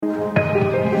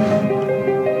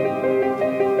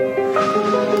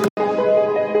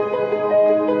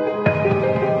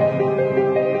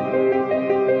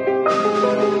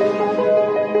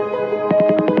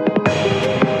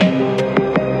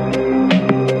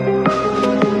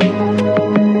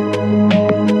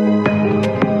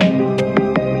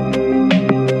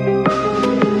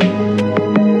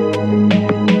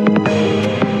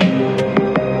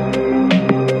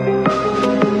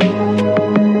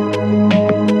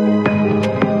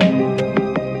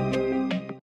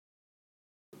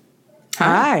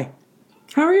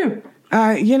How are you?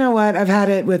 You know what? I've had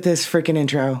it with this freaking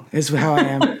intro, is how I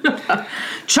am.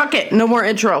 Chuck it. No more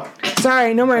intro.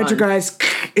 Sorry, no more intro, guys.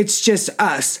 It's just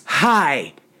us.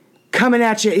 Hi. Coming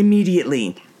at you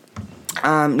immediately.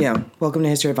 Welcome to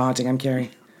History of Haunting. I'm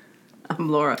Carrie. I'm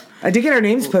Laura. I did get our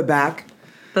names put back.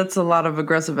 That's a lot of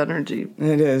aggressive energy.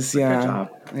 It is, yeah. Good job.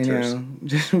 I know.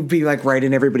 Just be like right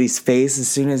in everybody's face as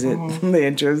soon as the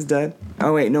intro's done.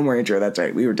 Oh, wait, no more intro. That's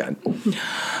right. We were done.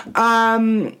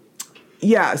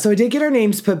 Yeah, so I did get our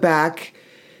names put back.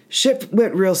 Ship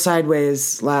went real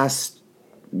sideways last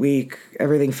week.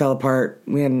 Everything fell apart.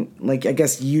 We hadn't, I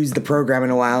guess, used the program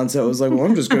in a while, and so it was like, well,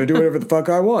 I'm just going to do whatever the fuck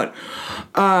I want.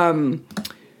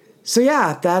 So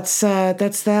yeah, that's that.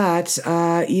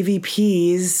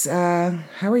 EVPs,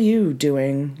 how are you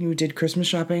doing? You did Christmas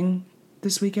shopping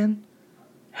this weekend?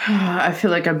 I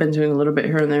feel like I've been doing a little bit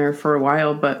here and there for a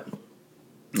while, but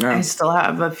I still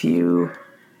have a few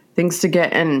things to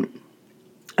get, and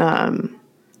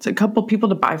it's a couple people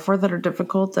to buy for that are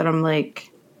difficult that I'm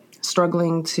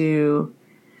struggling to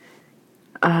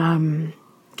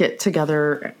get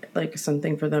together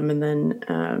something for them, and then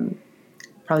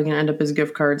probably gonna end up as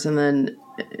gift cards, and then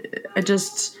I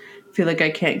just feel like I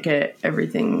can't get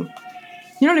everything,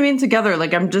 you know what I mean, together.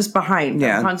 I'm just behind.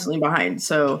 I'm constantly behind.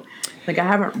 So I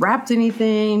haven't wrapped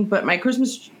anything, but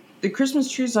the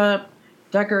Christmas tree's up,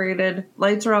 decorated,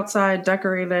 lights are outside,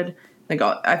 decorated.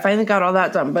 I finally got all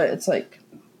that done, but it's everything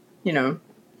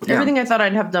I thought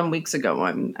I'd have done weeks ago,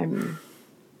 I'm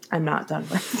not done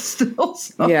with still.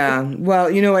 So. Yeah.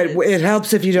 Well, you know what? It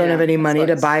helps if you don't have any money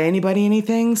to buy anybody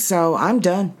anything. So I'm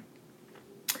done.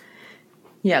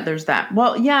 Yeah, there's that.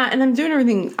 Well, yeah, and I'm doing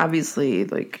everything obviously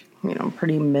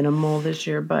pretty minimal this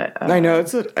year, but I know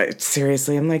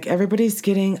seriously. I'm everybody's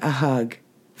getting a hug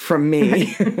from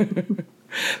me.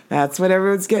 That's what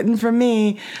everyone's getting from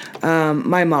me.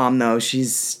 My mom, though,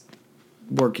 she's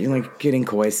working, getting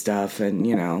koi stuff, and,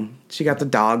 she got the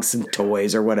dogs some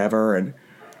toys or whatever, and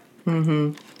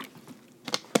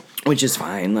which is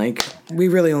fine. We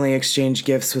really only exchange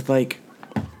gifts with,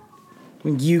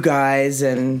 you guys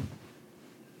and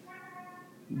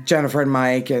Jennifer and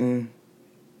Mike, and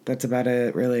that's about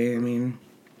it, really. I mean,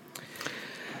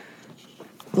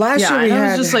 last year we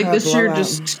had... just this year,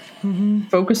 just...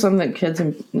 focus on the kids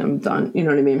and I'm done. You know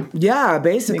what I mean? Yeah,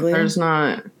 basically. There's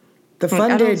not... The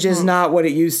fundage is not what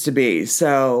it used to be.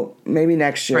 So maybe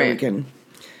next year we can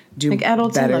do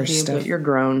adults better love you, stuff. but you're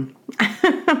grown.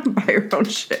 Buy your own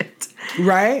shit.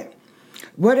 Right?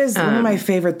 What is one of my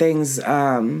favorite things?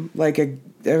 I was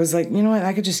you know what?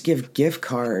 I could just give gift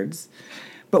cards.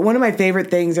 But one of my favorite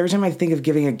things, every time I think of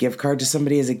giving a gift card to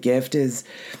somebody as a gift, is...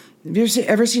 Have you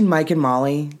ever seen Mike and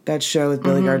Molly? That show with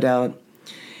Billy Gardell?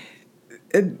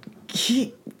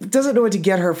 He doesn't know what to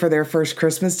get her for their first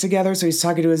Christmas together, so he's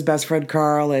talking to his best friend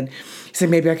Carl, and he said,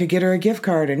 maybe I could get her a gift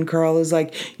card. And Carl is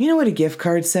like, you know what a gift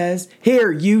card says?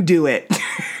 Here, you do it.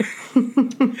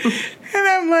 And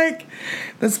I'm like,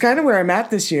 that's kind of where I'm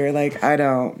at this year. I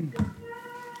don't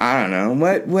know.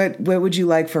 What would you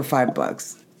like for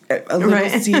 $5? A Little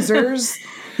Caesars?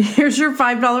 Here's your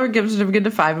 $5 gift certificate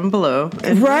to Five and Below.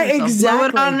 And right,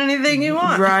 exactly. Blow it on anything you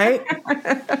want. Right?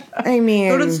 I mean...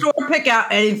 Go to the store, pick out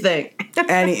anything.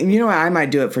 You know what? I might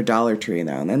do it for Dollar Tree,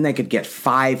 though. And then they could get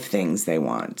 5 things they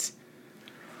want.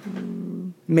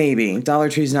 Maybe. Dollar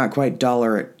Tree's not quite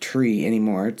Dollar Tree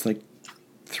anymore. It's $3.50 I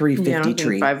don't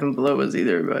tree. think Five and Below was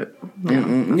either, but...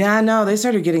 Yeah, no. They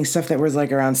started getting stuff that was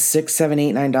around $6,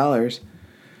 $7, $8, $9.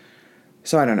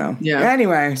 So I don't know. Yeah.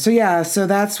 Anyway, so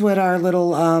that's what our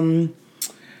little,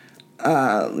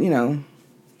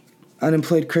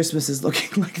 unemployed Christmas is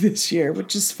looking like this year,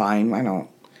 which is fine.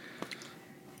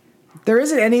 There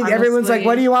isn't any. Honestly, everyone's like,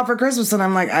 "What do you want for Christmas?" And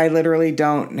I'm like, I literally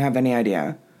don't have any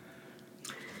idea.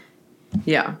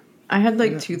 Yeah, I had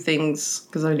 2 things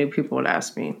because I knew people would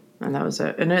ask me. And that was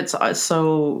it. And it's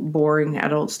so boring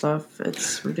adult stuff.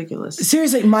 It's ridiculous.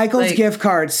 Seriously, Michael's gift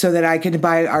cards so that I can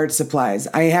buy art supplies.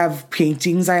 I have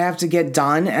paintings I have to get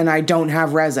done, and I don't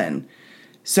have resin.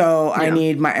 So I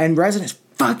need and resin is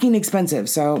fucking expensive.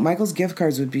 So Michael's gift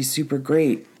cards would be super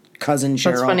great. Cousin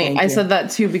Cheryl. That's funny. I said that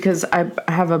too because I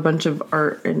have a bunch of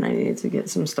art, and I need to get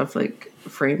some stuff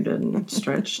framed and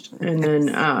stretched. And then,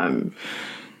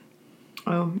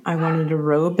 I wanted a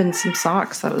robe and some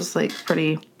socks. That was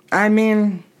pretty... I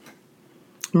mean,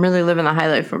 I'm really living the high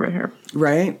life over here.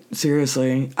 Right?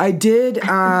 Seriously. I did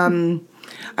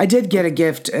get a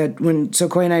gift so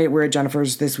Coy and I were at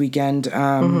Jennifer's this weekend.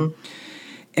 And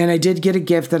I did get a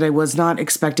gift that I was not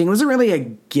expecting. It wasn't really a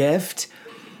gift,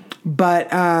 but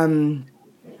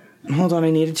hold on, I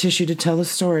need a tissue to tell the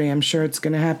story. I'm sure it's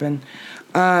going to happen.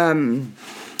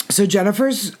 So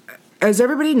Jennifer's as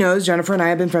everybody knows, Jennifer and I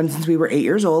have been friends since we were 8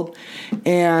 years old,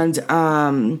 and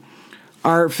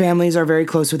our families are very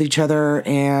close with each other,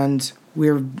 and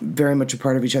we're very much a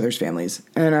part of each other's families.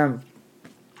 And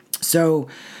so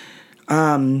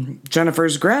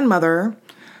Jennifer's grandmother,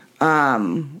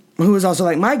 who was also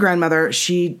like my grandmother,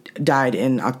 she died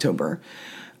in October,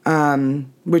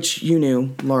 which you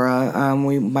knew, Laura.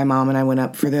 My mom and I went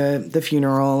up for the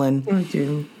funeral, and I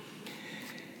do.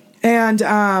 And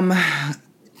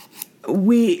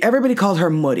everybody called her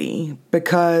Mutti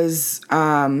because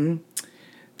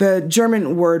the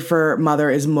German word for mother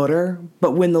is Mutter,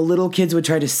 but when the little kids would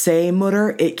try to say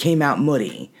Mutter, it came out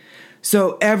Mutti.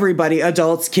 So everybody,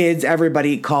 adults, kids,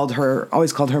 everybody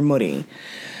always called her Mutti.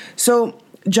 So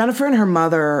Jennifer and her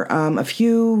mother, a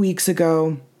few weeks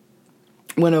ago,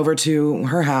 went over to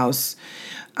her house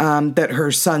that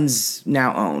her sons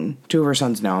now own. Two of her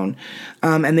sons now own.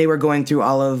 And they were going through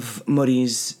all of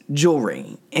Mutti's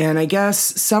jewelry. And I guess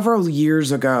several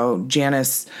years ago,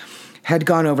 Janice had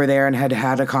gone over there and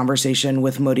had a conversation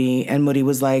with Mutti. And Mutti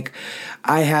was like,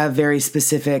 I have very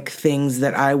specific things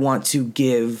that I want to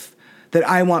give, that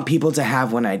I want people to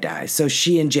have when I die. So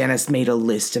she and Janice made a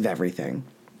list of everything.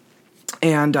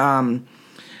 And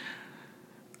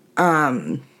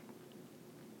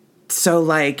so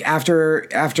like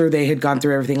after they had gone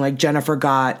through everything, like Jennifer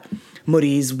got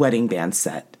Mutti's wedding band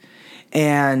set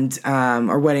and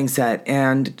or wedding set,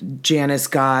 and Janice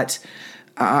got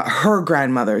her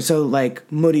grandmother, so like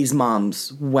Mutti's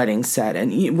mom's wedding set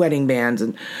and wedding bands,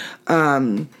 and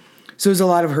so it was a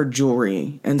lot of her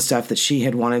jewelry and stuff that she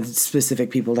had wanted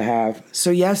specific people to have. So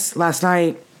yes, last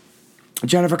night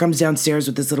Jennifer comes downstairs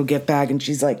with this little gift bag, and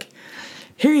she's like,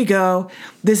 here you go.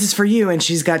 This is for you. And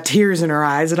she's got tears in her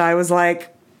eyes. And I was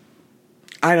like,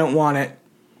 I don't want it.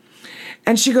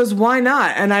 And she goes, why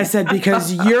not? And I said,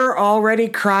 because you're already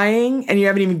crying and you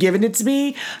haven't even given it to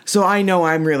me. So I know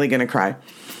I'm really going to cry.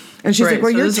 And she's like, well,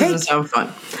 you're taking it. So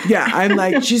fun. Yeah. I'm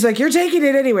like, she's like, you're taking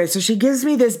it anyway. So she gives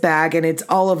me this bag, and it's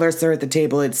all of us are at the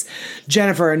table. It's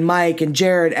Jennifer and Mike and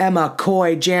Jared, Emma,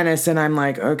 Coy, Janice. And I'm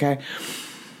like, okay.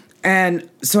 And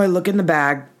so I look in the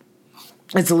bag.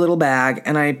 It's a little bag,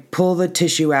 and I pull the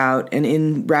tissue out,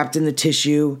 and wrapped in the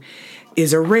tissue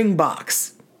is a ring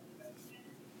box.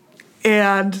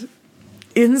 And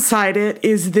inside it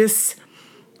is this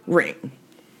ring.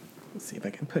 Let's see if I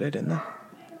can put it in there.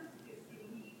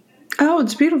 Oh,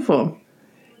 it's beautiful.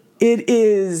 It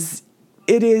is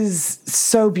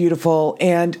so beautiful.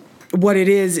 And what it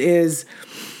is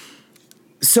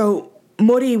so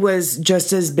Mutti was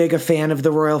just as big a fan of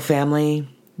the royal family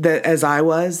as I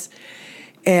was.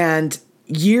 And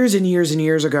years and years and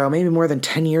years ago, maybe more than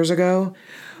 10 years ago,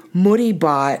 Mutti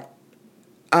bought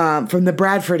from the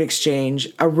Bradford Exchange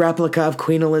a replica of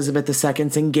Queen Elizabeth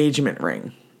II's engagement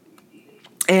ring.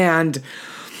 And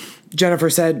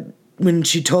Jennifer said, when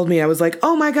she told me, I was like,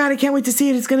 oh my God, I can't wait to see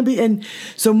it. It's going to be. And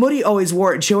so Mutti always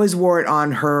wore it. She always wore it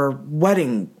on her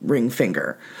wedding ring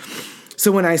finger.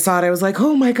 So when I saw it, I was like,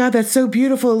 oh my God, that's so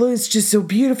beautiful. It's just so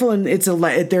beautiful. And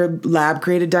they're lab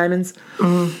created diamonds.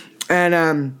 Mm-hmm.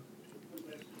 And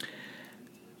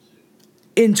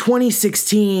in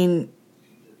 2016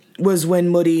 was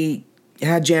when Mutti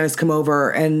had Janice come over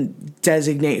and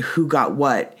designate who got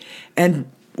what. And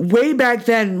way back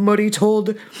then, Mutti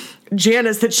told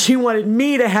Janice that she wanted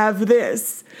me to have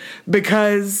this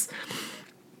because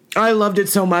I loved it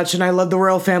so much, and I love the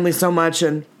royal family so much.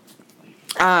 And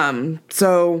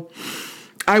so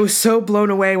I was so blown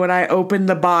away when I opened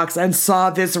the box and saw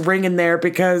this ring in there,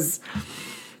 because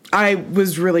I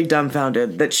was really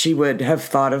dumbfounded that she would have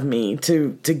thought of me to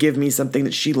give me something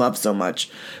that she loved so much,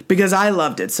 because I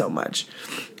loved it so much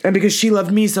and because she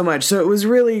loved me so much. So it was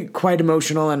really quite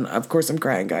emotional. And of course I'm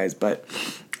crying, guys, but,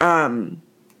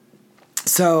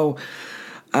 so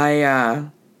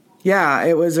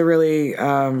it was a really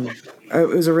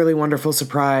wonderful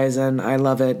surprise, and I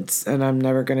love it, and I'm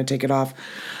never going to take it off.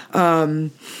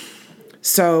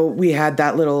 So we had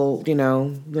that little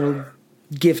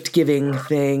gift giving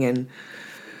thing, and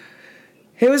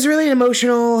it was really an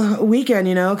emotional weekend,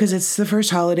 because it's the first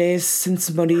holidays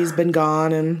since Mutti's been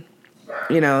gone, and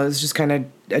it was just kind of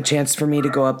a chance for me to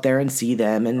go up there and see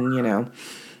them, and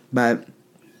but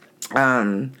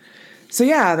so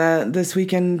yeah, this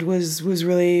weekend was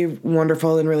really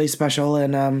wonderful and really special.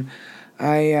 And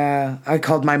I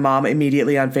called my mom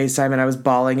immediately on FaceTime, and I was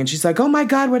bawling, and she's like, oh my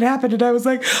God, what happened? And I was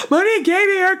like, Mutti gave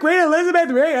me her Queen Elizabeth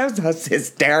ring. I was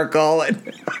hysterical.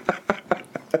 And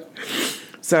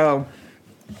so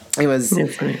it was,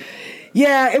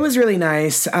 it was really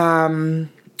nice.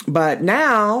 But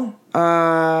now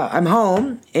I'm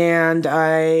home, and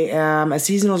I am a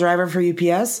seasonal driver for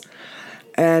UPS.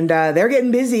 And they're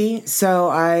getting busy, so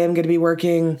I am going to be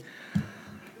working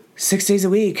 6 days a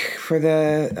week for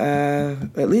the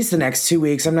at least the next 2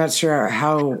 weeks. I'm not sure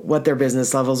what their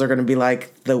business levels are going to be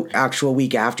like the actual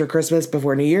week after Christmas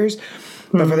before New Year's.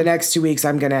 But for the next 2 weeks,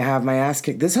 I'm going to have my ass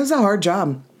kicked. This is a hard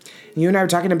job. You and I were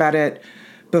talking about it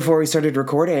before we started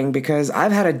recording because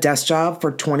I've had a desk job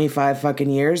for 25 fucking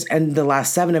years, and the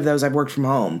last 7 of those I've worked from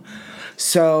home.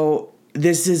 So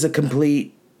this is a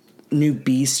complete new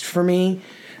beast for me,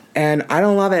 and I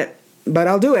don't love it. But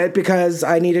I'll do it because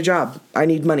I need a job. I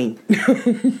need money.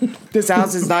 This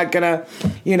house is not going to,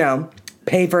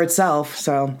 pay for itself.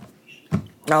 So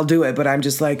I'll do it. But I'm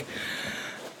just like,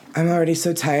 I'm already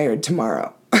so tired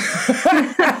tomorrow. You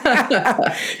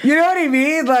know what I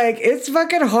mean? Like, it's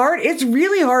fucking hard. It's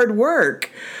really hard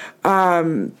work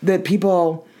that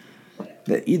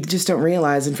you just don't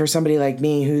realize. And for somebody like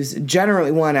me who's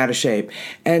generally, 1, out of shape,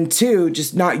 and 2,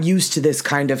 just not used to this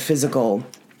kind of physical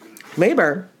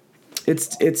labor,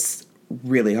 it's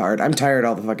really hard. I'm tired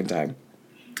all the fucking time.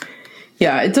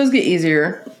 Yeah, it does get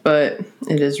easier, but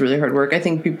it is really hard work. I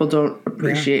think people don't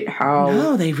appreciate how...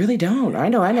 No, they really don't. I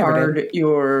know, I never hard did.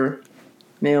 Your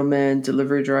mailmen,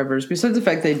 delivery drivers, besides the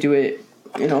fact they do it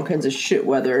in all kinds of shit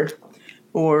weather,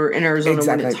 or in Arizona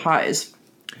when it's hot as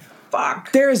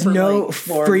fuck. There is no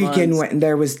freaking way.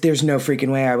 There's no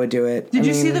freaking way I would do it. Did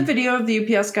you see the video of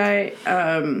the UPS guy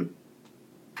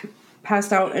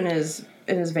passed out in his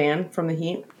van from the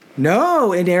heat?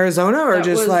 No, in Arizona, or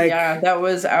that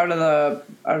was out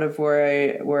of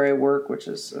where I work, which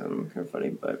is kind of funny,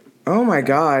 but oh my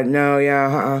god, no,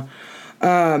 yeah,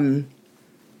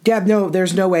 yeah, no,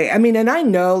 there's no way. I mean, and I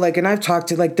know, and I've talked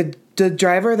to the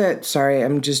driver that. Sorry,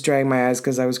 I'm just drying my eyes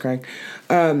because I was crying,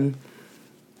 and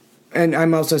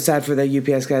I'm also sad for the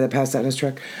UPS guy that passed out in his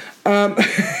truck.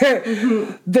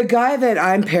 The guy that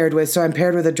I'm paired with, so I'm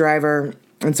paired with a driver.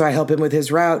 And so I help him with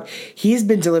his route. He's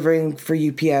been delivering for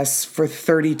UPS for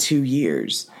 32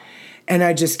 years. And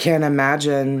I just can't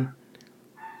imagine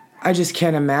like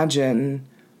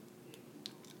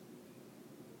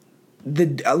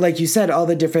you said, all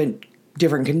the different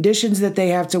conditions that they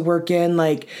have to work in,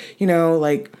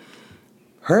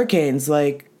 hurricanes,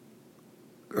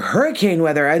 hurricane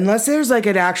weather, unless there's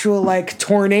an actual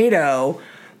tornado,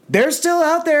 they're still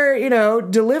out there,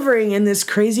 delivering in this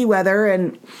crazy weather,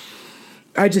 and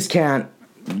I just can't.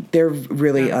 They're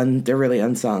really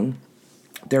unsung.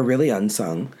 They're really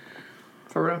unsung.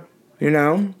 For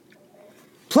real.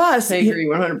 Plus, I agree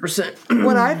 100%.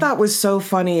 What I thought was so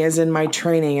funny is in my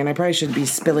training, and I probably shouldn't be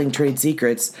spilling trade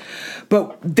secrets,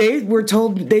 but they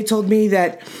told me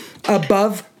that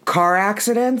above car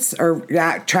accidents or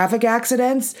traffic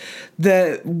accidents,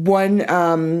 the one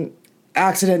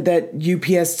accident that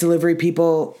UPS delivery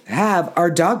people have are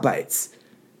dog bites.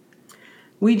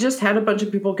 We just had a bunch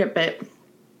of people get bit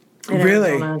in really?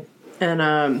 Arizona,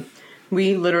 and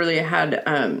we literally had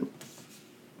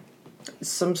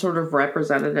some sort of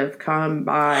representative come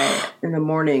by in the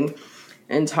morning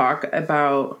and talk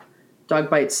about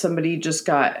dog bites. Somebody just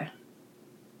got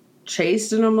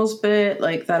chased and almost bit,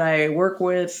 that I work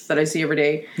with, that I see every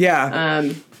day. Yeah.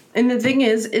 And the thing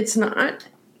is, it's not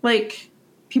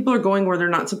people are going where they're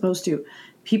not supposed to.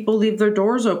 People leave their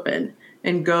doors open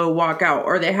and go walk out,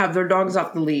 or they have their dogs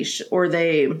off the leash, or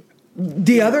they...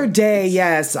 The other day,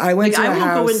 yes, I went to a house...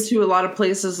 I will go into a lot of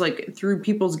places, through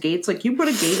people's gates. You put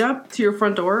a gate up to your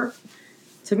front door,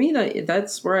 to me,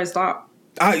 that's where I stop.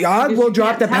 I will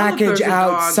drop the package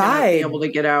outside. Be able to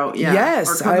get out, yeah.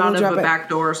 Yes, or come out of a back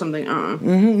door or something.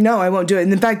 No, I won't do it.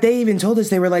 And in fact, they even told us,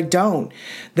 they were like, don't.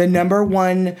 The number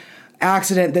one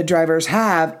accident that drivers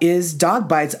have is dog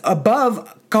bites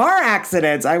above car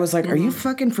accidents. I was like, are you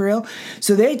fucking for real?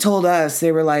 So they told us,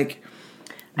 they were like,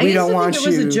 we don't want you. It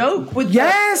was a joke with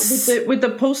with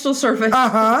the postal service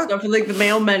stuff, the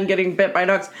mailmen getting bit by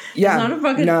dogs. Yeah, it's not a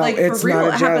fucking for real.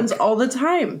 It happens all the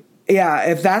time. Yeah,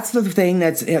 if that's the thing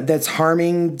that's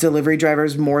harming delivery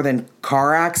drivers more than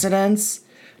car accidents,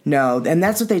 no. And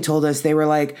that's what they told us. They were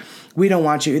like, we don't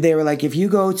want you. They were like, if you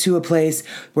go to a place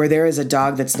where there is a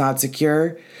dog that's not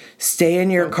secure, stay in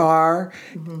your car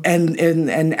and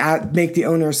make the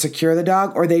owner secure the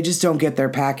dog, or they just don't get their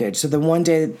package. So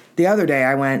the other day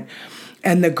I went,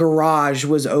 and the garage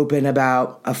was open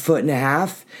about 1.5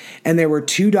 feet, and there were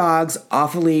 2 dogs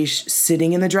off a leash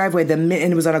sitting in the driveway. And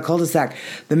it was on a cul-de-sac.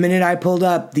 The minute I pulled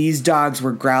up, these dogs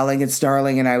were growling and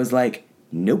snarling, and I was like,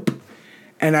 nope.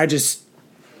 And I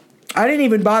didn't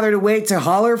even bother to wait to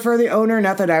holler for the owner.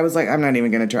 Nothing. I was like, I'm not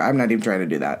even trying to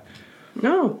do that.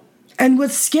 No. And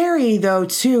what's scary, though,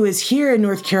 too, is here in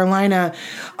North Carolina,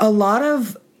 a lot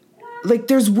of,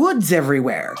 there's woods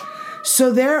everywhere.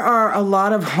 So there are a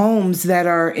lot of homes that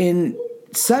are in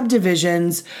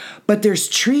subdivisions, but there's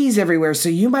trees everywhere. So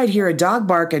you might hear a dog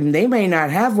bark and they may not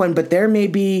have one, but there may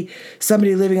be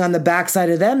somebody living on the backside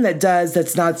of them that does,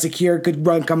 that's not secure, could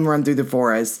come run through the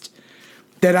forest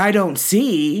that I don't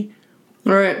see.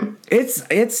 Right.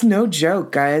 It's no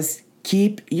joke, guys.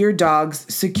 Keep your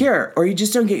dogs secure or you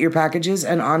just don't get your packages.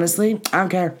 And honestly, I don't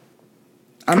care.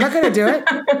 I'm not going to do it.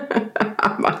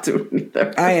 I'm not doing it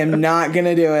either. I am not going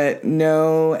to do it.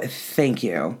 No, thank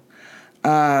you.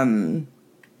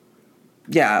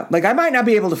 Yeah, like I might not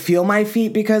be able to feel my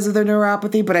feet because of the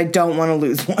neuropathy, but I don't want to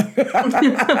lose one.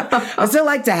 I still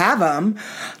like to have them.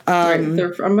 I'm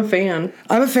a fan.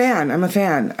 I'm a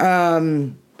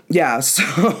fan. Yeah,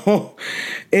 so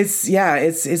it's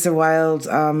a wild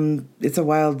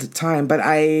time. But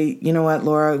you know what,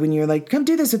 Laura, when you're like, come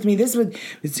do this with me,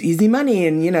 it's easy money,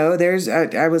 and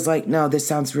I was like, no, this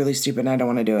sounds really stupid, and I don't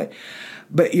want to do it.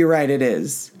 But you're right, it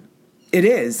is. It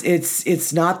is.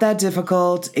 It's not that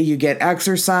difficult. You get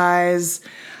exercise.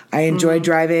 I enjoy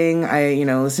driving.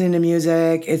 Listening to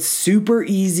music. It's super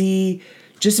easy.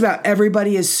 Just about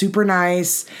everybody is super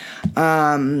nice.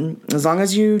 As long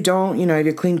as you don't, have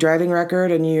a clean driving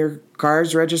record and your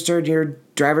car's registered, your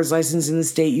driver's license in the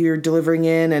state you're delivering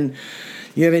in, and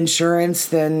you have insurance,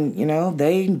 then,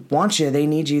 they want you. They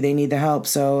need you. They need the help.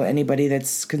 So anybody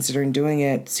that's considering doing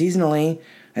it seasonally,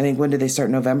 I think, when do they start?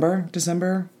 November,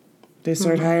 December? They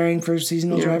start hiring for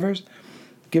seasonal drivers.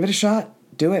 Give it a shot.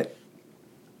 Do it.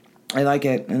 I like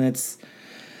it. And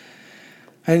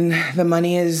the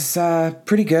money is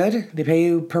pretty good. They pay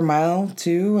you per mile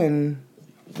too. And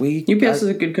UPS is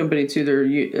a good company too. They're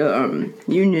union.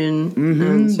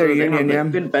 And so they're they union,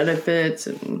 have good benefits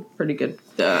and pretty good.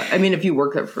 If you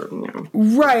work there for,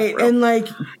 Right. And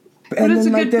it's a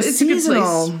good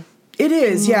seasonal. place. It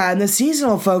is, yeah. And the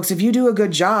seasonal folks, if you do a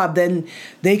good job, then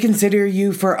they consider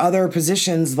you for other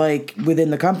positions like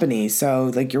within the company.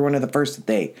 So like you're one of the first that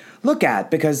they look at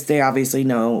because they obviously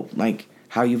know like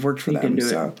how you've worked for them. Can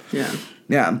do it.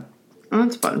 Yeah. Oh,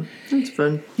 that's fun.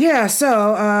 Yeah.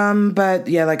 So, but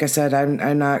yeah, like I said,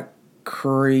 I'm not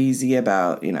crazy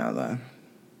about the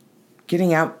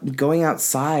going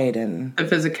outside and the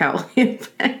physicality of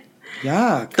it.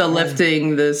 Yeah, the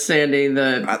lifting, the sanding,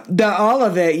 the all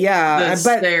of it. Yeah, the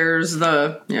stairs. It's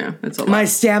a lot. My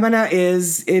stamina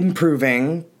is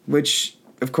improving, which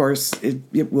of course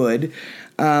it would.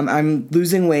 I'm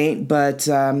losing weight, but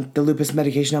the lupus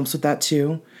medication helps with that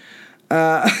too.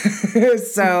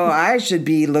 So I should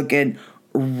be looking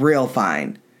real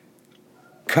fine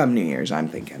come New Year's. I'm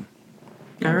thinking.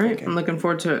 All right, I'm looking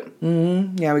forward to it.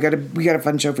 Mm-hmm. Yeah, we got a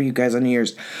fun show for you guys on New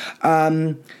Year's.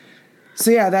 So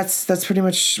yeah, that's pretty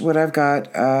much what I've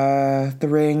got. The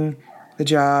ring, the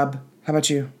job. How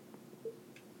about you?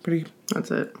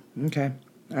 That's it. Okay.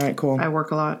 All right, cool. I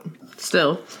work a lot.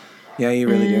 Still. Yeah, you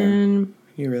really do.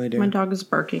 You really do. My dog is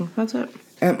barking. That's it.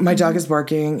 And my dog is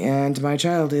barking, and my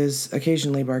child is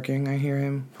occasionally barking. I hear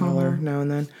him holler now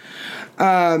and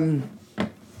then.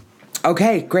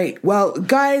 Okay, great. Well,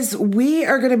 guys, we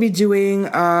are going to be doing...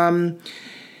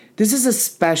 this is a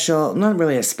special, not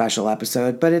really a special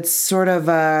episode, but it's sort of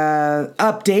a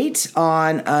update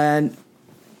on an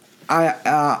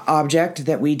object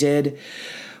that we did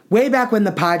way back when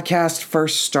the podcast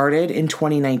first started in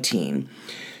 2019.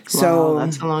 So wow,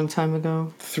 that's a long time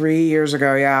ago. 3 years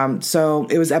ago, yeah. So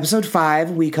it was episode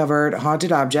 5. We covered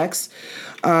haunted objects.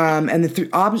 And the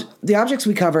objects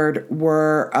we covered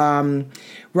were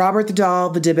Robert the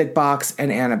doll, the Dybbuk box,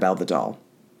 and Annabelle the doll.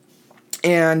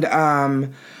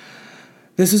 And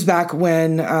this was back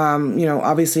when,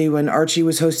 obviously when Archie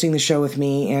was hosting the show with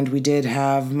me, and we did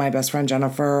have my best friend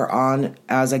Jennifer on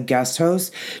as a guest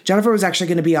host. Jennifer was actually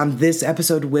going to be on this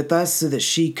episode with us so that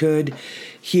she could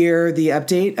hear the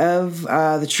update of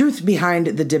the truth behind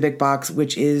the Dybbuk box,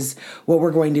 which is what we're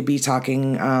going to be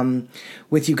talking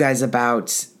with you guys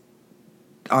about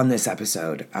on this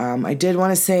episode. I did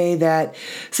want to say that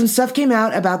some stuff came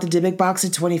out about the Dybbuk box in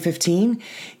 2015,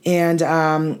 and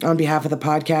on behalf of the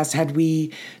podcast, had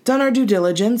we done our due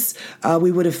diligence,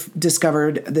 we would have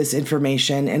discovered this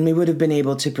information, and we would have been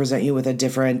able to present you with a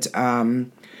different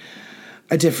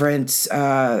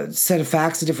set of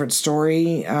facts, a different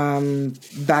story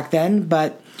back then.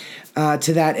 But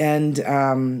to that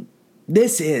end,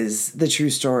 this is the true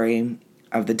story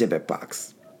of the Dybbuk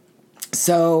box.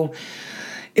 So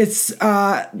it's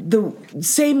the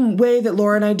same way that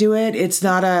Laura and I do it. It's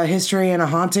not a history and a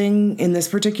haunting in this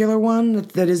particular one.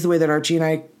 That is the way that Archie and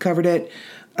I covered it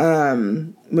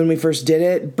when we first did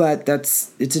it, but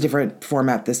it's a different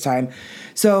format this time.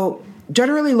 So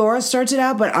generally Laura starts it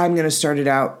out, but I'm going to start it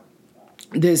out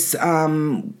this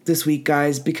week,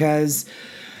 guys, because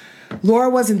Laura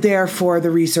wasn't there for the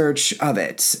research of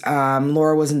it.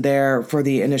 Laura wasn't there for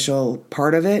the initial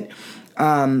part of it.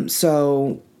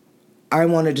 So I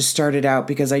wanted to start it out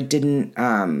because I didn't.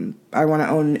 I want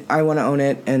to own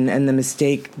it, and the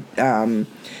mistake,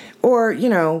 or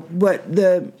what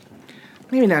the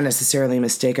maybe not necessarily a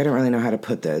mistake. I don't really know how to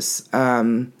put this.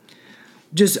 I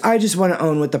just want to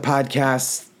own what the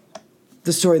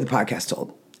story the podcast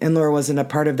told, and Laura wasn't a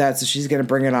part of that, so she's going to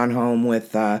bring it on home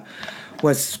with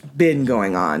what's been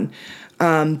going on.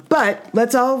 But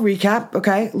let's all recap,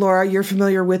 okay? Laura, you're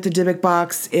familiar with the Dybbuk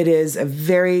box. It is a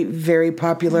very, very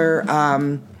popular, let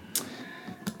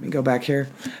me go back here,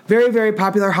 very, very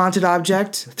popular haunted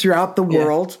object throughout the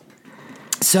world.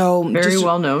 So very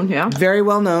well known, yeah. Very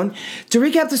well known. To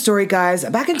recap the story, guys,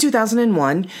 back in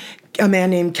 2001, a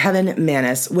man named Kevin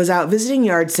Mannis was out visiting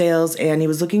yard sales, and he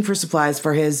was looking for supplies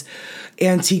for his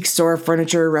antique store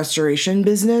furniture restoration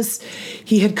business.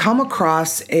 He had come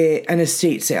across an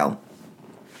estate sale,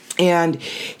 and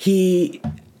he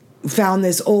found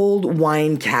this old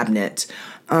wine cabinet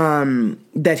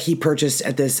that he purchased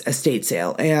at this estate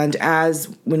sale. And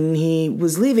when he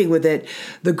was leaving with it,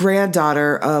 the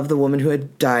granddaughter of the woman who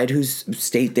had died, whose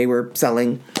estate they were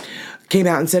selling, came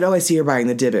out and said, "Oh, I see you're buying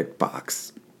the Dybbuk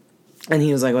box." And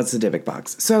he was like, "What's the Dybbuk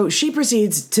box?" So she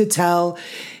proceeds to tell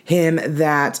him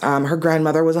that her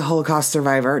grandmother was a Holocaust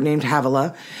survivor named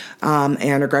Havila,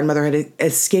 and her grandmother had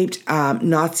escaped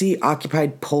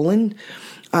Nazi-occupied Poland,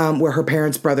 where her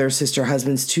parents, brother, sister,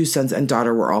 husbands, 2 sons, and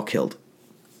daughter were all killed.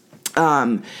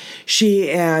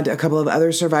 She and a couple of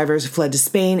other survivors fled to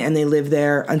Spain, and they lived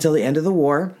there until the end of the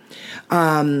war.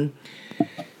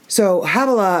 So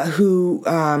Havila, who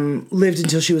lived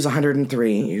until she was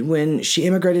 103, when she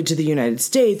immigrated to the United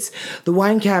States, the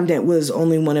wine cabinet was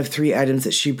only one of 3 items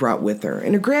that she brought with her.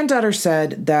 And her granddaughter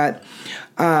said that,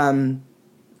 I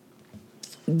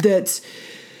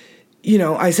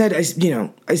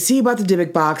see about the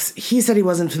Dybbuk box. He said he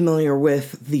wasn't familiar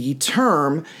with the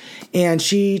term, and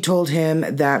she told him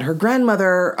that her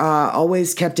grandmother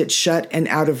always kept it shut and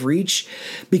out of reach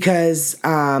because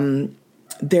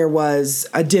there was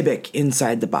a Dybbuk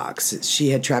inside the box. She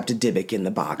had trapped a Dybbuk in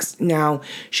the box. Now,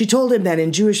 she told him that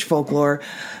in Jewish folklore,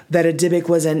 that a Dybbuk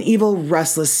was an evil,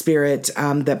 restless spirit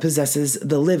that possesses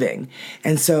the living.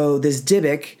 And so this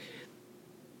Dybbuk,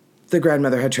 the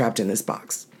grandmother had trapped in this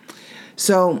box.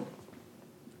 So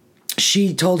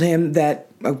she told him that,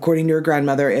 according to her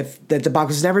grandmother, that the box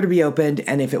was never to be opened,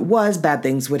 and if it was, bad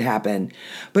things would happen.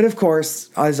 But of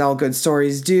course, as all good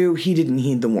stories do, he didn't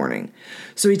heed the warning.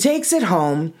 So he takes it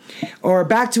home, or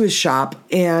back to his shop,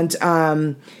 and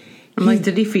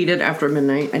did he feed it after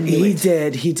midnight? He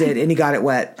did, and he got it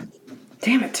wet.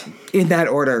 Damn it. In that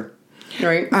order.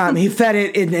 Right. He fed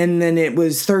it, and then it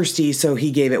was thirsty, so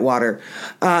he gave it water.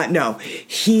 No,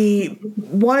 he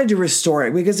wanted to restore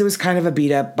it because it was kind of a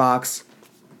beat-up box.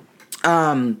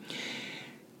 And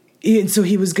so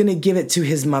he was going to give it to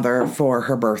his mother for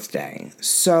her birthday.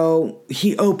 So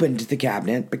he opened the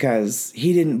cabinet because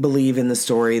he didn't believe in the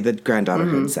story that granddaughter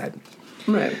had said.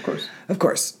 Right, of course. Of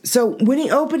course. So when he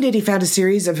opened it, he found a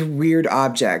series of weird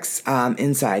objects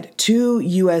inside. 2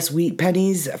 U.S. wheat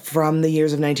pennies from the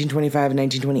years of 1925 and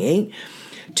 1928,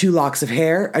 2 locks of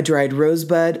hair, a dried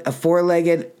rosebud, a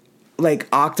 4-legged,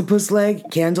 octopus leg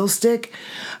candlestick,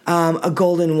 a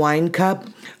golden wine cup,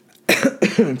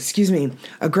 excuse me,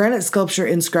 a granite sculpture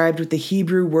inscribed with the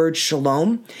Hebrew word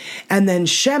shalom, and then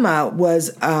Shema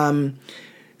was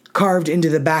carved into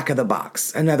the back of the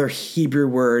box, another Hebrew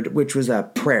word, which was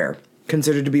a prayer,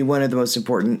 considered to be one of the most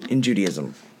important in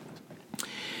Judaism.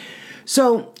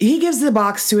 So he gives the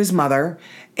box to his mother,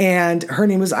 and her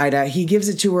name was Ida. He gives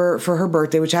it to her for her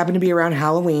birthday, which happened to be around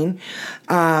Halloween,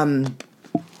 and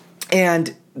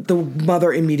the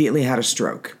mother immediately had a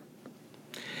stroke.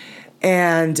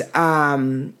 And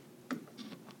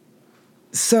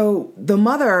so the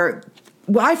mother...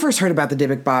 Well, I first heard about the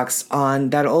Dybbuk box on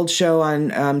that old show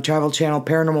on Travel Channel,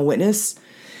 Paranormal Witness,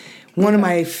 one of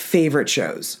my favorite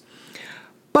shows.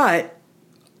 But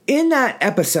in that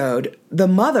episode, the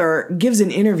mother gives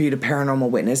an interview to Paranormal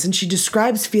Witness, and she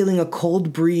describes feeling a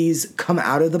cold breeze come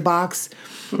out of the box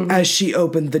as she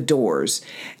opened the doors,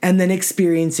 and then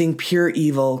experiencing pure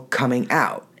evil coming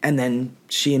out. And then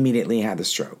she immediately had the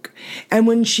stroke. And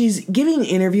when she's giving an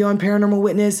interview on Paranormal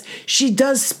Witness, she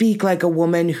does speak like a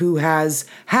woman who has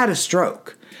had a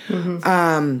stroke.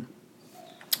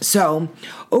 So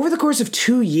over the course of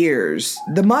 2 years,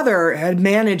 the mother had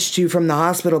managed to, from the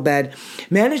hospital bed,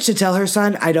 managed to tell her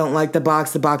son, "I don't like the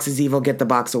box. The box is evil. Get the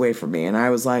box away from me." And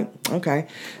I was like, okay.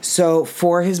 So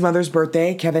for his mother's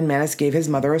birthday, Kevin Mannis gave his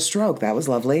mother a stroke. That was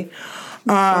lovely.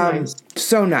 Nice.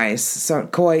 So nice. So,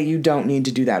 Koi, you don't need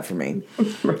to do that for me.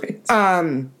 Right.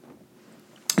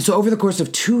 So over the course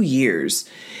of 2 years,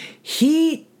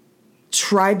 he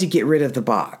tried to get rid of the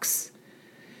box.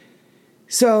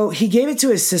 So he gave it to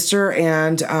his sister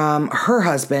and her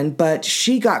husband, but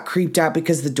she got creeped out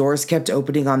because the doors kept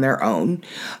opening on their own.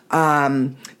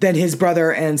 Then his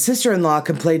brother and sister-in-law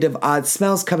complained of odd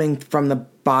smells coming from the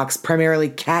box, primarily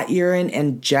cat urine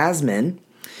and jasmine.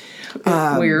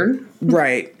 Weird.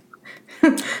 Right.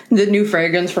 The new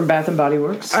fragrance from Bath and Body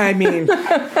Works. I mean,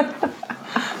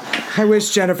 I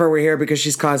wish Jennifer were here because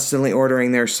she's constantly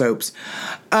ordering their soaps.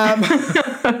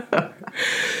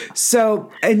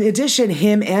 So, in addition,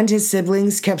 him and his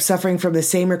siblings kept suffering from the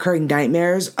same recurring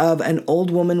nightmares of an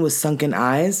old woman with sunken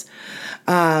eyes.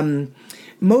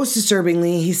 Most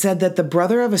disturbingly, he said that the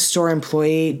brother of a store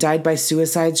employee died by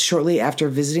suicide shortly after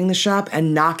visiting the shop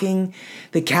and knocking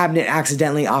the cabinet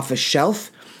accidentally off a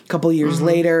shelf. A couple years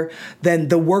later, then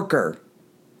the worker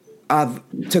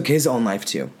took his own life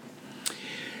too.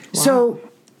 Wow. So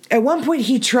at one point,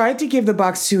 he tried to give the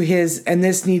box to his, and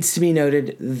this needs to be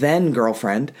noted, then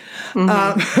girlfriend. But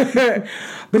after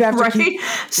right?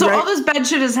 All this bad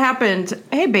shit has happened.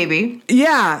 Hey, baby.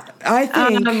 Yeah, I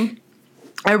think...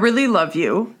 I really love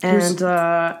you, and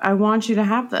I want you to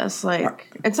have this.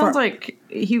 Like, it sounds like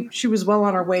she was well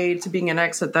on her way to being an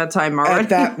ex at that time already. At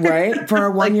that, right? For our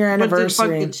 1 year anniversary.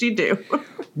 What the fuck did she do?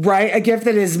 Right? A gift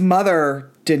that his mother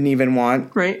didn't even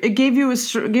want. Right? It gave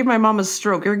gave my mom a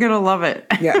stroke. You're gonna love it.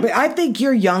 Yeah, but I think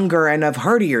you're younger and have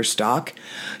heard of your stock.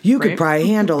 You could probably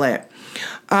handle it.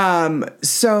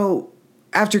 So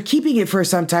after keeping it for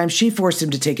some time, she forced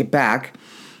him to take it back.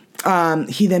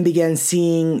 He then began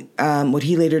seeing what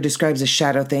he later describes as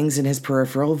shadow things in his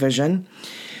peripheral vision.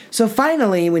 So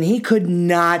finally, when he could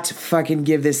not fucking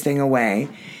give this thing away,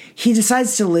 he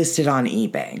decides to list it on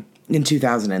eBay in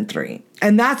 2003.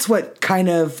 And that's what kind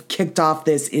of kicked off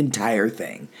this entire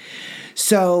thing.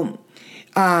 So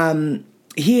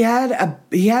he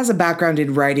has a background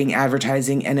in writing,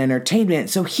 advertising, and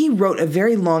entertainment. So he wrote a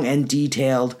very long and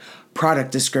detailed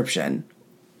product description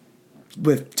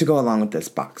to go along with this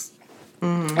box.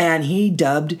 And he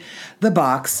dubbed the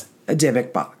box a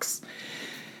Dybbuk box.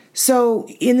 So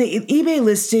in the eBay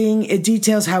listing, it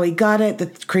details how he got it, the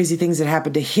crazy things that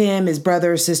happened to him, his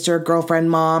brother, sister, girlfriend,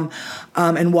 mom,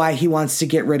 and why he wants to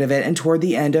get rid of it. And toward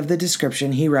the end of the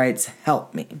description, he writes,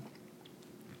 "Help me."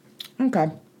 Okay.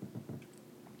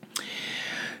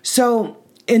 So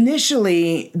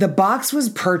initially, the box was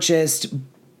purchased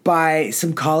by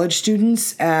some college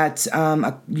students at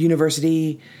a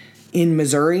university in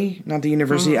Missouri, not the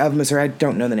University of Missouri. I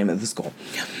don't know the name of the school,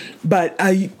 but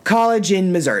a college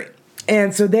in Missouri.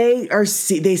 And so they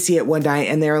see it one night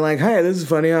and they're like, "Hey, this is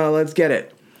funny. Oh, let's get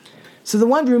it." So the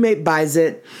one roommate buys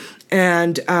it,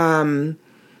 and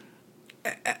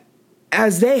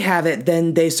as they have it,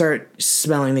 then they start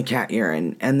smelling the cat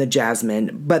urine and the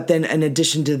jasmine. But then in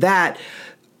addition to that,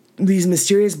 these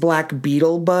mysterious black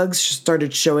beetle bugs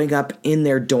started showing up in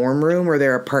their dorm room or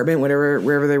their apartment,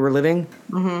 wherever they were living.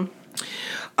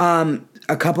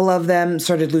 A couple of them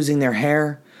started losing their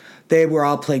hair. They were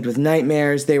all plagued with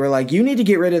nightmares. They were like, "You need to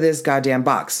get rid of this goddamn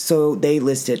box." So they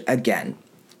list it again.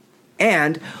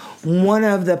 And one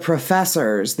of the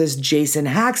professors, this Jason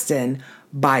Haxton,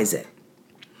 buys it.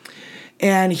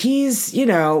 And he's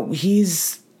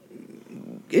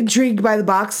intrigued by the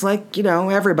box like,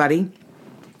 everybody.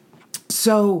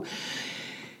 So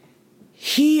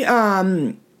he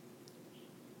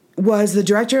was the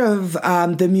director of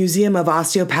the Museum of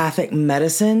Osteopathic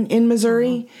Medicine in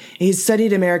Missouri. He's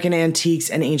studied American antiques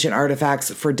and ancient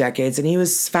artifacts for decades, and he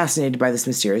was fascinated by this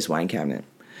mysterious wine cabinet.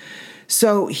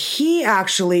 So he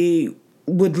actually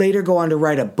would later go on to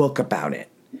write a book about it.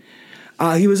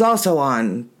 He was also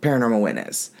on Paranormal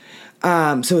Witness.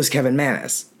 So was Kevin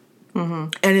Mannis.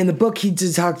 And in the book, he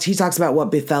talks about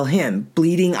what befell him: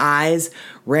 bleeding eyes,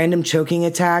 random choking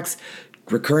attacks,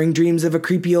 recurring dreams of a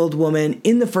creepy old woman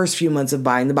in the first few months of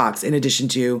buying the box, in addition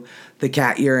to the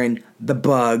cat urine, the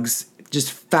bugs,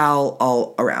 just foul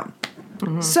all around.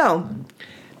 So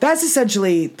that's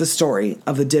essentially the story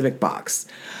of the Dybbuk box.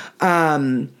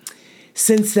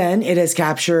 Since then, it has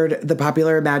captured the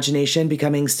popular imagination,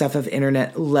 becoming stuff of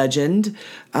internet legend.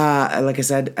 Like I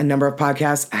said, a number of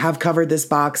podcasts have covered this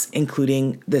box,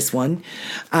 including this one.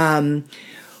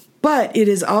 But it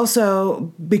has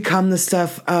also become the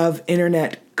stuff of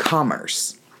internet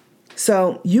commerce.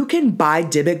 So you can buy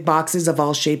Dybbuk boxes of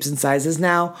all shapes and sizes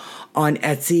now on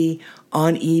Etsy,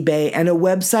 on eBay, and a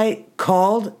website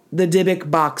called the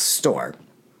Dybbuk Box Store.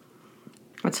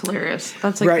 That's hilarious.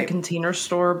 That's like Right. the Container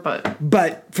Store, but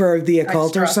But for the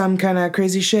occult or Extra. some kind of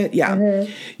crazy shit, yeah.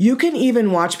 You can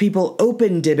even watch people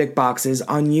open Dybbuk boxes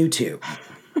on YouTube.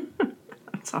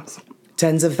 that's awesome.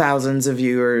 Tens of thousands of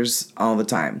viewers all the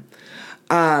time.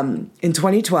 In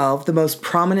 2012, the most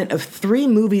prominent of 3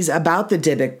 movies about the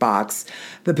Dybbuk box,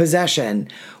 The Possession,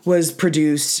 was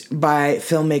produced by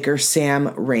filmmaker Sam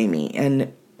Raimi,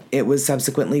 and it was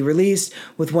subsequently released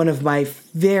with one of my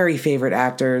very favorite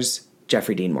actors,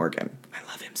 Jeffrey Dean Morgan. I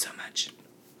love him so much.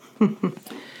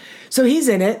 So he's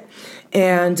in it,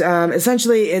 and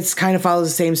essentially it's kind of follows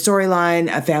the same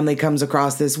storyline. A family comes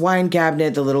across this wine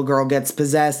cabinet. The little girl gets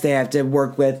possessed. They have to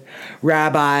work with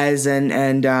rabbis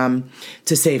and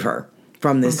to save her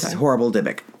from this horrible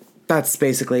Dybbuk. That's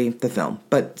basically the film,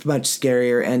 but much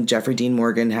scarier. And Jeffrey Dean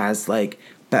Morgan has like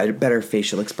better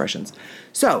facial expressions.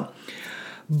 So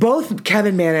both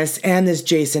Kevin Mannis and this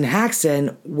Jason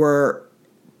Haxton were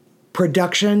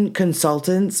production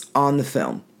consultants on the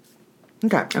film.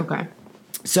 Okay.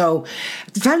 So,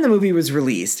 at the time the movie was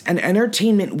released, an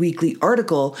Entertainment Weekly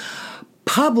article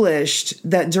published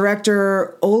that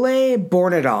director Ole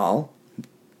Bornedal,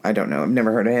 I don't know, I've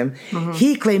never heard of him,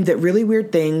 he claimed that really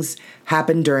weird things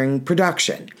happened during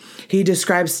production. He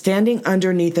describes standing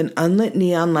underneath an unlit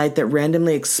neon light that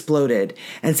randomly exploded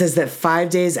and says that 5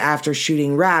 days after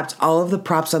shooting Wrapped, all of the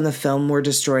props on the film were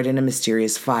destroyed in a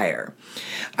mysterious fire.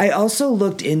 I also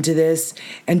looked into this,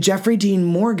 and Jeffrey Dean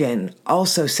Morgan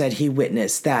also said he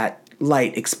witnessed that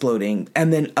light exploding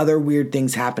and then other weird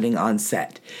things happening on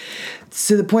set.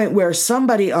 To the point where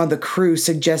somebody on the crew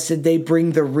suggested they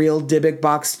bring the real Dybbuk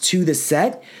box to the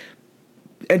set,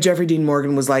 and Jeffrey Dean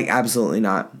Morgan was like, absolutely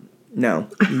not. No.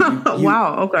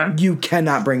 Wow, okay. You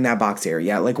cannot bring that box here.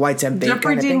 Yeah, like White Temp.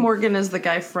 Jeffrey Dean Morgan is the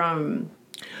guy from...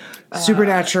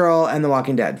 Supernatural and The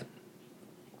Walking Dead.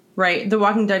 Right, the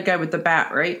Walking Dead guy with the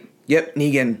bat, right? Yep,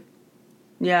 Negan.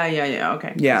 Yeah,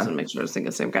 okay. Yeah. Just to make sure I was thinking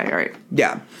the same guy, all right.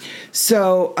 Yeah.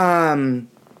 So,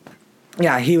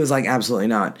 yeah, he was like, absolutely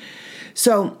not.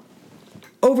 So,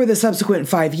 over the subsequent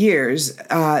 5 years,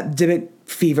 Dybbuk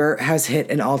fever has hit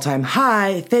an all-time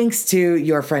high thanks to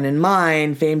your friend and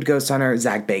mine, famed ghost hunter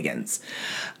Zach Bagans,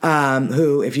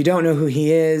 who, if you don't know who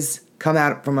he is, come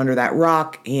out from under that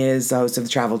rock. He is the host of the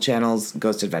Travel Channel's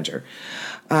Ghost Adventure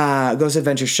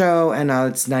show, and now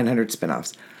it's 900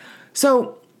 spinoffs.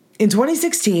 So, in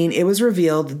 2016, it was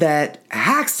revealed that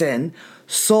Haxton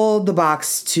sold the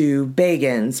box to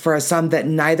Bagans for a sum that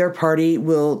neither party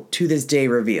will to this day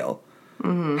reveal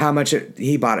how much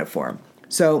he bought it for.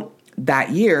 So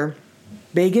that year,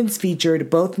 Bagans featured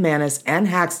both Mannis and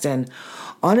Haxton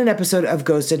on an episode of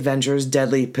Ghost Adventure's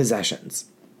Deadly Possessions,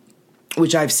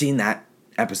 which I've seen that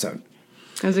episode.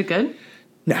 Is it good?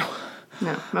 No.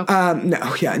 No. Okay.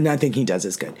 No, yeah, nothing he does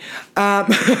is good.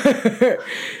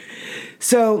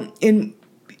 So in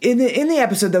the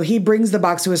episode, though, he brings the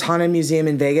box to his haunted museum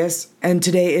in Vegas, and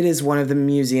today it is one of the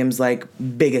museum's like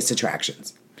biggest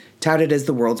attractions, touted as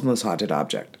the world's most haunted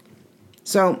object.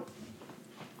 So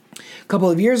a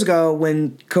couple of years ago,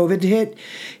 when COVID hit,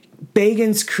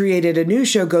 Bagans created a new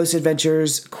show, Ghost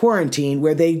Adventures Quarantine,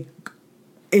 where they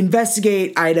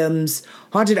investigate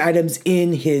haunted items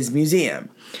in his museum.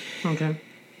 Okay.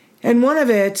 And one of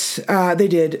it they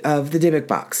did of the Dybbuk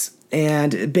box.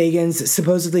 And Bagans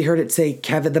supposedly heard it say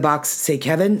Kevin, the box say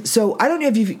Kevin. So I don't know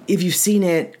if you've seen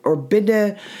it or been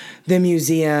to the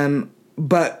museum,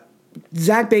 but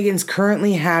Zach Bagans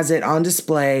currently has it on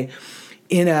display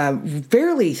in a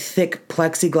fairly thick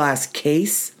plexiglass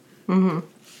case. Mm-hmm.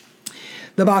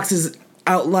 The box is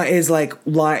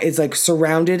like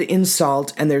surrounded in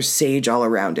salt, and there's sage all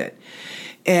around it.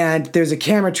 And there's a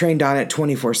camera trained on it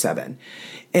 24/7.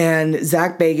 And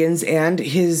Zach Bagans and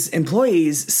his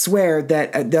employees swear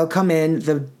that they'll come in,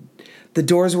 the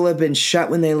doors will have been shut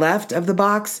when they left of the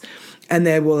box, and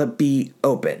they will be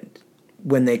opened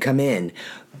when they come in.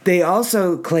 They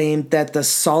also claim that the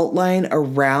salt line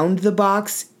around the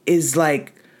box is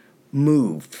like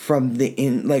moved from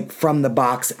the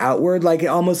box outward, like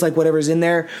almost like whatever's in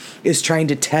there is trying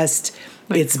to test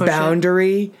like its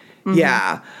boundary. Mm-hmm.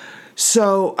 Yeah.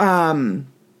 So,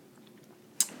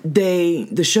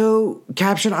 the show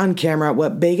captured on camera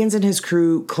what Bagans and his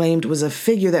crew claimed was a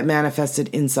figure that manifested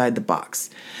inside the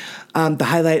box. The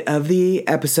highlight of the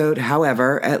episode,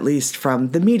 however, at least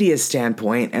from the media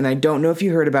standpoint, and I don't know if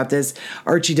you heard about this,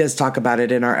 Archie does talk about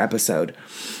it in our episode.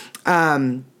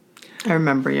 I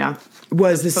remember, yeah.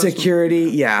 Was the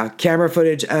security, camera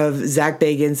footage of Zach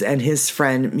Bagans and his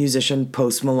friend, musician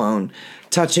Post Malone,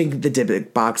 touching the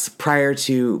Dybbuk box prior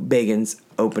to Bagans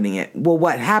opening it. Well,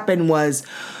 what happened was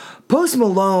Post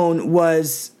Malone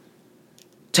was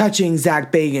touching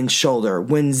Zach Bagans' shoulder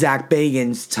when Zach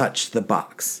Bagans touched the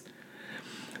box.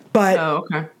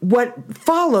 But what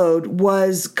followed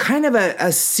was kind of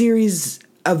a series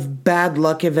of bad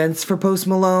luck events for Post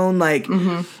Malone. Like,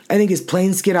 I think his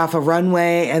plane skid off a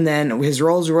runway, and then his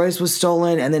Rolls Royce was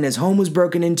stolen, and then his home was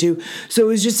broken into. So it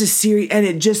was just a series, and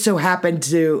it just so happened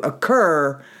to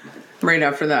occur right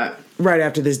after that. Right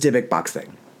after this Dybbuk box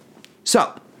thing.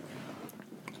 So,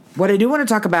 what I do want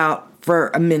to talk about for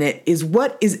a minute is,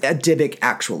 what is a Dybbuk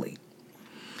actually?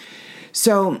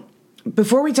 So,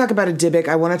 before we talk about a Dybbuk,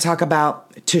 I want to talk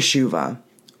about Teshuvah,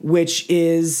 which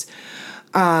is,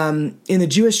 in the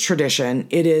Jewish tradition,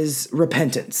 it is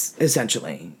repentance,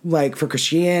 essentially. Like for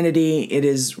Christianity, it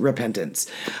is repentance.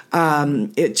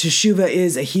 Teshuvah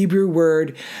is a Hebrew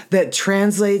word that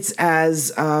translates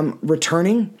as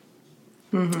returning.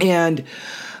 And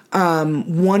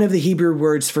one of the Hebrew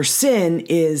words for sin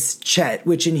is chet,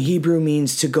 which in Hebrew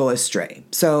means to go astray.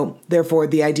 So, therefore,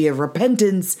 the idea of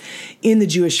repentance in the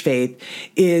Jewish faith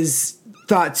is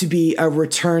thought to be a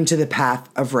return to the path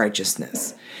of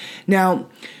righteousness. Now,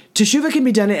 Teshuvah can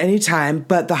be done at any time,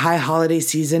 but the high holiday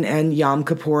season and Yom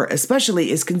Kippur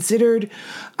especially is considered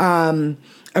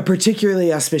a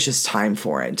particularly auspicious time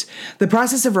for it. The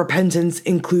process of repentance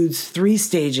includes 3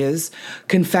 stages: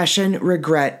 confession,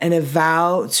 regret, and a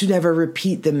vow to never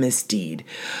repeat the misdeed.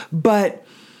 But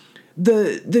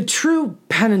the true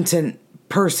penitent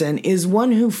person is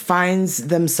one who finds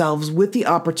themselves with the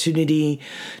opportunity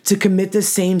to commit the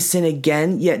same sin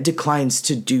again, yet declines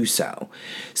to do so.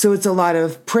 So it's a lot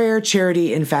of prayer,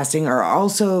 charity, and fasting are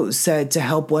also said to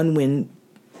help one win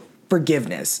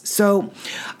forgiveness. So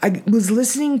I was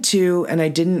listening to, and I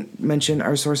didn't mention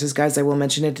our sources, guys. I will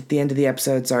mention it at the end of the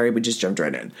episode. Sorry, we just jumped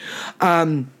right in.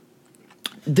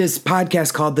 This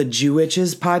podcast called the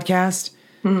Jewitches Podcast.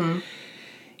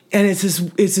 And it's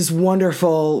this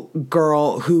wonderful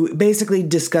girl who basically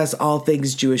discuss all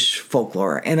things Jewish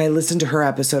folklore. And I listened to her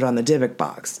episode on the Dybbuk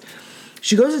box.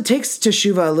 She goes and takes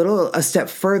Teshuvah a step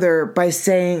further by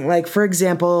saying, like, for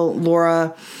example,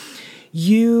 Laura,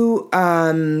 you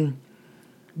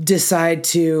decide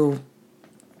to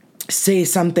say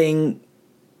something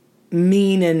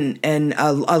mean and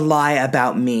a lie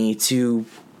about me to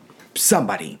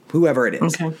somebody, whoever it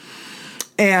is. Okay.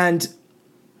 And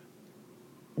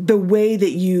the way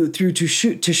that you, through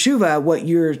Teshuvah, what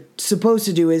you're supposed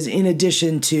to do is, in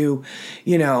addition to,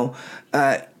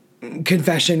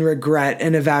 confession, regret,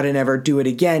 and a vow to never do it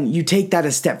again, you take that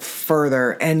a step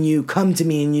further and you come to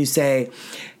me and you say,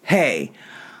 hey,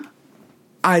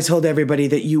 I told everybody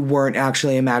that you weren't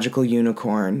actually a magical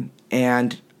unicorn,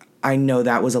 and I know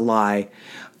that was a lie.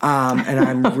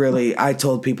 And I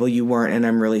told people you weren't, and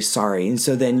I'm really sorry. And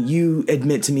so then you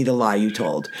admit to me the lie you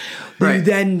told. Right. You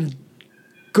then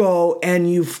go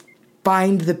and you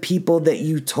find the people that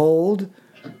you told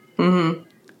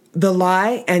the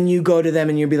lie, and you go to them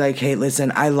and you'll be like, hey,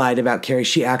 listen, I lied about Carrie.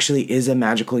 She actually is a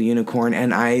magical unicorn,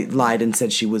 and I lied and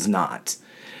said she was not.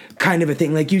 Kind of a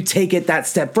thing. Like, you take it that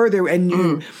step further,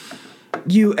 and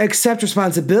you accept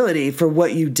responsibility for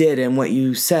what you did and what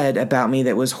you said about me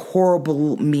that was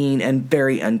horrible, mean, and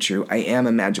very untrue. I am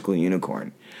a magical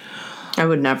unicorn. I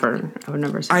would never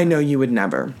say I know you would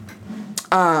never.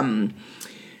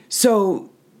 So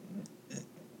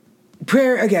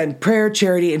prayer,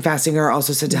 charity, and fasting are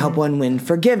also said to help one win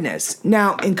forgiveness.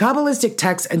 Now, in Kabbalistic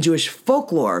texts and Jewish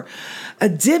folklore, a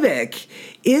Dybbuk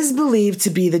is believed to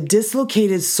be the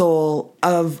dislocated soul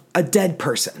of a dead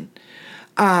person,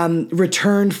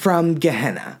 returned from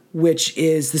Gehenna, which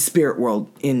is the spirit world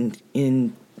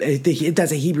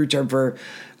that's a Hebrew term for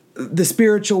the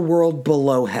spiritual world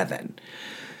below heaven.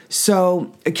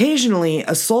 So occasionally,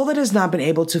 a soul that has not been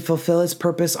able to fulfill its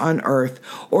purpose on earth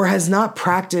or has not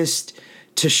practiced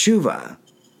Teshuvah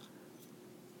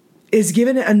is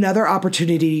given another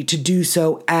opportunity to do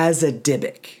so as a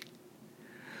Dybbuk.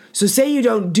 So say you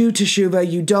don't do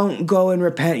Teshuvah, you don't go and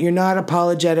repent, you're not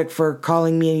apologetic for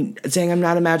calling me, saying I'm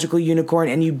not a magical unicorn,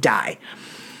 and you die.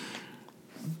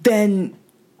 Then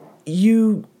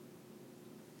your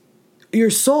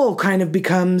soul kind of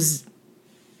becomes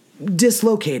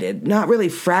dislocated, not really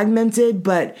fragmented,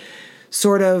 but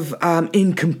sort of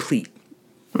incomplete.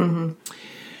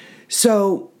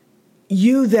 So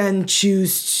you then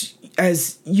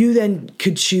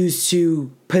could choose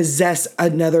to possess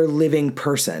another living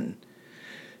person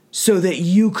so that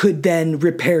you could then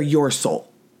repair your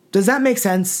soul. Does that make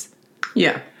sense?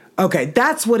 Yeah. Okay,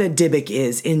 that's what a Dybbuk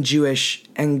is in Jewish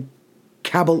and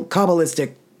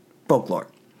Kabbalistic folklore.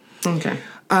 Okay.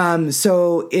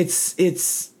 So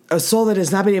it's a soul that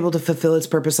has not been able to fulfill its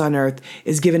purpose on earth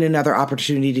is given another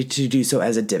opportunity to do so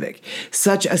as a Dybbuk.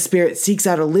 Such a spirit seeks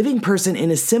out a living person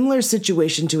in a similar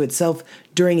situation to itself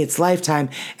during its lifetime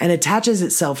and attaches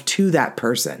itself to that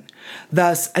person.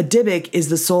 Thus, a Dybbuk is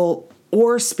the soul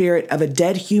or spirit of a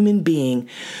dead human being,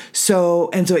 so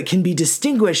it can be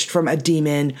distinguished from a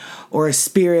demon or a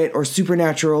spirit or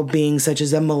supernatural being such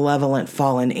as a malevolent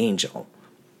fallen angel.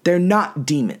 They're not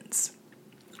demons.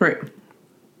 Right.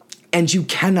 And you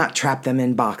cannot trap them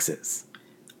in boxes.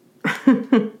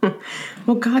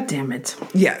 Well, God damn it.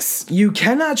 Yes, you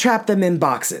cannot trap them in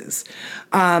boxes,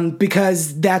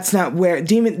 because that's not where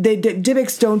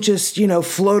Dybbuks don't just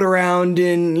float around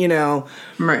in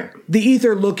Right. the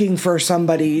ether looking for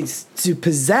somebody to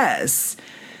possess.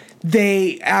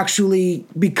 They actually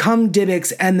become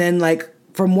Dybbuks and then, like,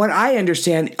 from what I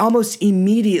understand, almost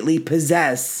immediately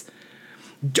possess.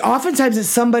 Oftentimes, it's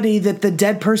somebody that the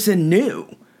dead person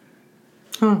knew.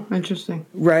 Oh, interesting.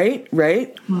 Right.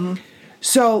 Mm-hmm.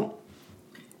 So.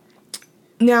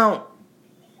 Now,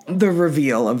 the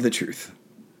reveal of the truth.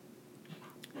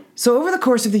 So over the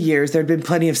course of the years, there had been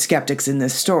plenty of skeptics in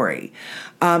this story.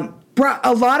 A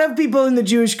lot of people in the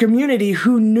Jewish community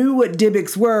who knew what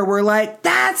Dybbuks were like,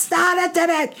 that's not a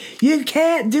Dybbuk. You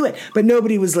can't do it. But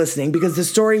nobody was listening because the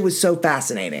story was so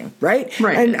fascinating, right?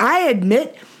 Right. And I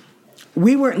admit,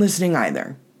 we weren't listening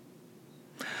either.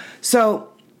 So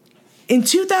in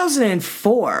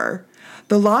 2004...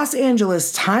 the Los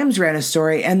Angeles Times ran a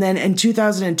story, and then in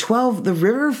 2012, the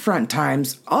Riverfront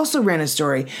Times also ran a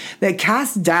story that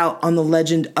cast doubt on the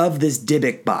legend of this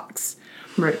Dybbuk box.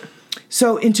 Right.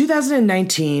 So in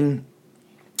 2019,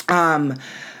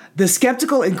 the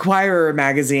Skeptical Inquirer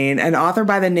magazine, an author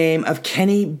by the name of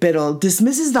Kenny Biddle,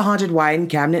 dismisses the haunted wine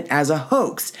cabinet as a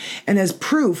hoax, and as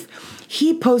proof,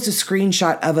 he posts a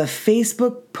screenshot of a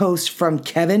Facebook post from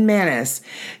Kevin Mannis,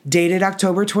 dated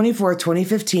October 24th,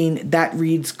 2015, that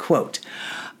reads, quote,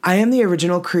 I am the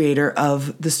original creator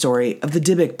of the story of the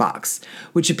Dybbuk box,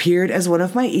 which appeared as one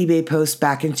of my eBay posts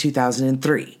back in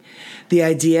 2003. The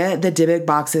idea that Dybbuk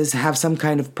boxes have some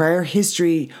kind of prior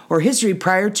history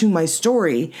prior to my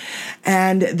story,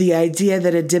 and the idea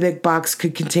that a Dybbuk box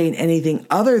could contain anything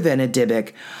other than a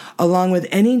Dybbuk, along with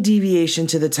any deviation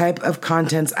to the type of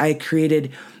contents I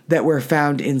created that were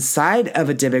found inside of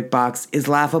a Dybbuk box, is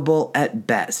laughable at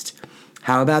best.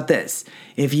 How about this?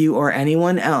 If you or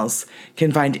anyone else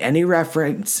can find any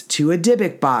reference to a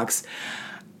Dybbuk box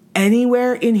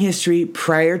anywhere in history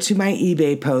prior to my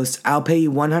eBay post, I'll pay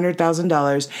you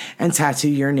 $100,000 and tattoo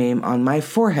your name on my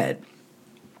forehead.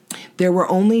 There were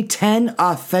only 10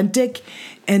 authentic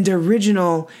and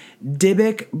original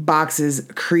Dybbuk boxes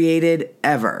created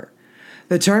ever.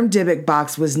 The term Dybbuk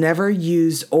box was never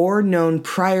used or known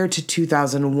prior to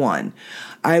 2001.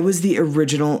 I was the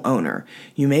original owner.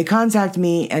 You may contact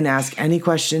me and ask any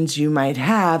questions you might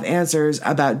have, answers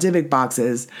about Dybbuk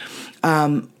boxes,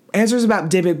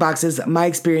 my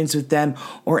experience with them,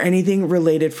 or anything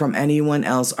related from anyone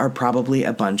else are probably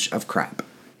a bunch of crap.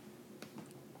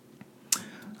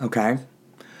 Okay?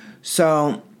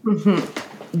 So,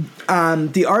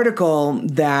 the article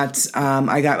that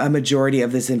I got a majority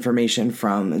of this information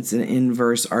from, it's an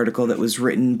inverse article that was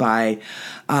written by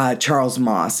Charles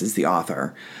Moss, is the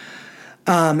author.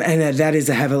 And that is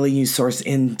a heavily used source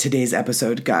in today's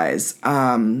episode, guys.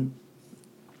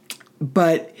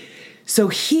 But so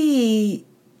he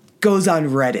goes on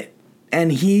Reddit,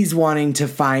 and he's wanting to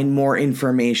find more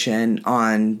information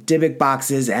on Dybbuk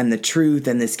boxes and the truth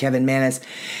and this Kevin Mannis.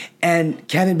 And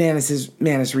Kevin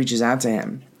Mannis reaches out to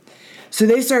him. So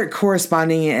they start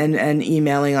corresponding and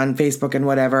emailing on Facebook and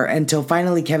whatever until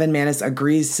finally Kevin Mannis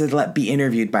agrees to be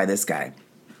interviewed by this guy.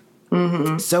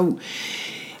 Mm-hmm. So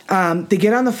they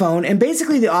get on the phone, and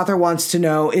basically the author wants to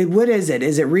know, what is it?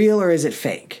 Is it real or is it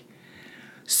fake?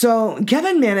 So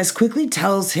Kevin Mannis quickly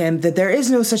tells him that there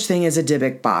is no such thing as a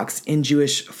Dybbuk box in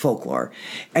Jewish folklore.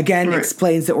 Again, right.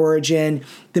 Explains the origin,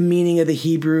 the meaning of the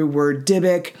Hebrew word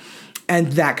Dybbuk,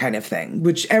 and that kind of thing,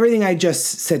 which everything I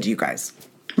just said to you guys.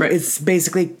 Right. It's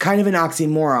basically kind of an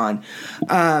oxymoron.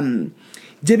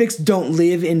 Dybbuks don't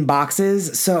live in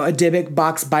boxes, so a Dybbuk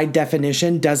box by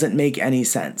definition doesn't make any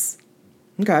sense.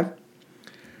 Okay.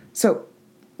 So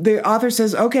the author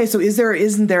says, okay, so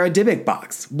isn't there a Dybbuk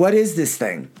box? What is this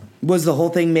thing? Was the whole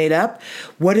thing made up?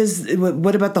 What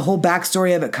about the whole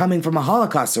backstory of it coming from a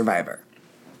Holocaust survivor?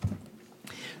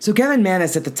 So Kevin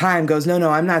Mannis at the time goes, no,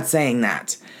 I'm not saying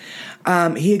that.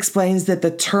 He explains that the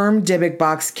term Dybbuk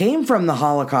box came from the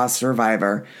Holocaust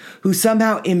survivor who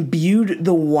somehow imbued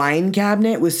the wine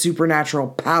cabinet with supernatural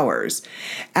powers,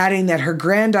 adding that her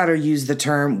granddaughter used the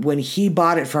term when he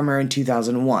bought it from her in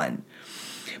 2001.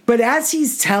 But as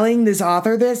he's telling this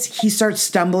author this, he starts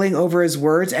stumbling over his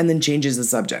words and then changes the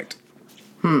subject.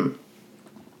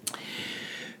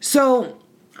 So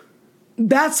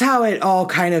that's how it all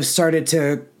kind of started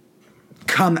to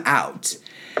come out.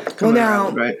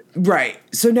 Right.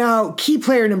 So now, key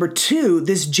player number 2,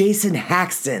 this Jason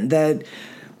Haxton, the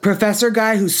professor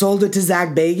guy who sold it to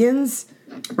Zach Bagans.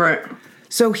 Right.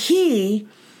 So he,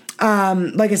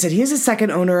 like I said, he is the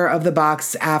second owner of the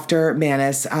box after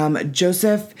Manus.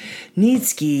 Joseph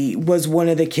Nietzsche was one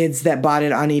of the kids that bought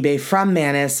it on eBay from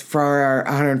Manus for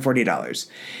 $140.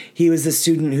 He was the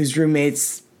student whose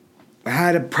roommates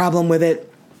had a problem with it.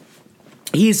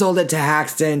 He sold it to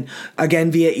Haxton,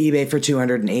 again via eBay, for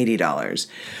 $280.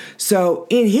 So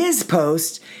in his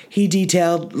post, he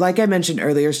detailed, like I mentioned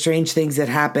earlier, strange things that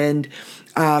happened,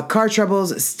 car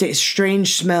troubles,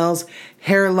 strange smells,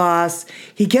 hair loss.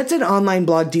 He kept an online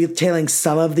blog detailing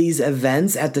some of these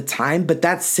events at the time, but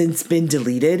that's since been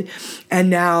deleted. And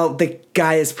now the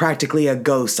guy is practically a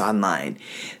ghost online.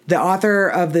 The author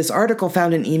of this article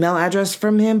found an email address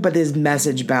from him, but his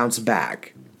message bounced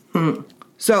back.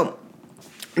 So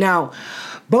now,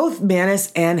 both Manus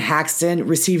and Haxton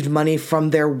received money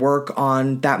from their work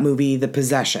on that movie, The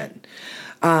Possession.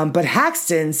 But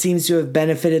Haxton seems to have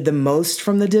benefited the most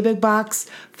from the Dybbuk box,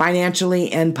 financially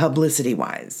and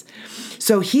publicity-wise.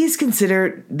 So he's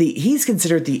considered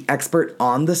the expert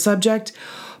on the subject,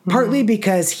 partly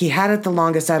because he had it the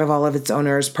longest out of all of its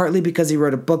owners, partly because he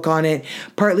wrote a book on it,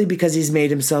 partly because he's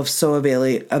made himself so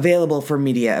available for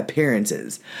media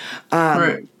appearances.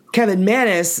 Right. Kevin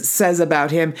Manus says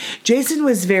about him, Jason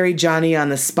was very Johnny on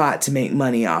the spot to make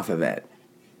money off of it.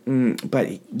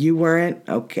 But you weren't?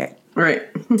 Okay. Right.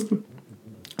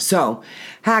 So,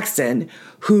 Haxton,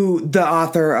 who the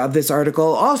author of this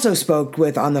article also spoke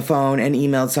with on the phone and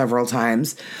emailed several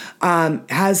times,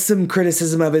 has some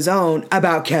criticism of his own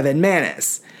about Kevin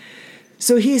Manus.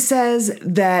 So he says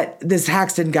that this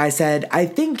Haxton guy said, I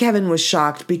think Kevin was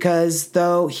shocked because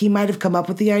though he might have come up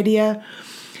with the idea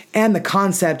and the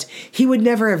concept, he would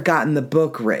never have gotten the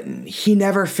book written. He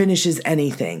never finishes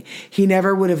anything. He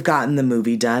never would have gotten the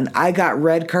movie done. I got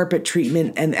red carpet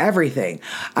treatment and everything.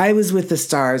 I was with the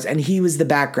stars and he was the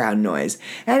background noise.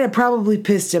 And it probably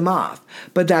pissed him off,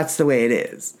 but that's the way it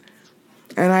is.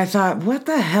 And I thought, what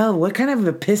the hell? What kind of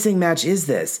a pissing match is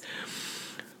this?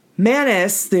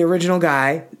 Manus, the original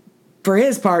guy, for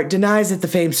his part, denies that the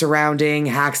fame surrounding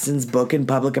Haxton's book and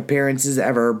public appearances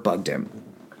ever bugged him.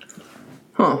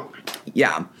 Huh.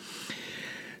 Yeah.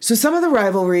 So some of the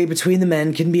rivalry between the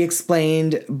men can be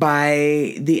explained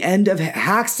by the end of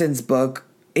Haxton's book,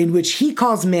 in which he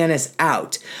calls Manus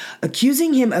out,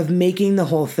 accusing him of making the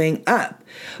whole thing up.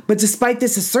 But despite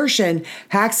this assertion,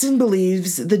 Haxton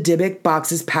believes the Dybbuk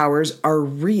box's powers are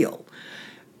real.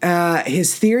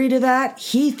 His theory to that,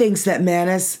 he thinks that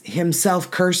Manus himself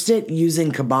cursed it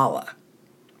using Kabbalah.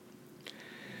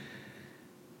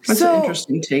 That's an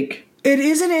interesting take. It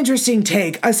is an interesting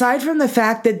take, aside from the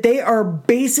fact that they are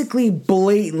basically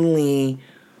blatantly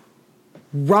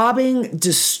robbing,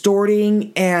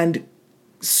 distorting, and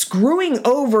screwing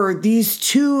over these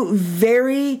two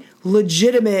very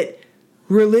legitimate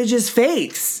religious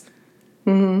faiths.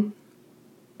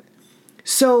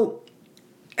 So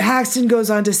Haxton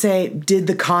goes on to say, did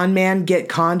the con man get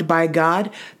conned by God?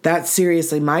 That's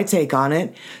seriously my take on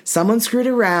it. Someone screwed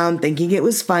around thinking it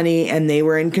was funny and they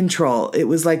were in control. It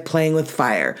was like playing with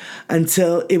fire.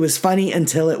 It was funny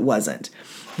until it wasn't.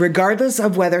 Regardless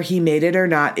of whether he made it or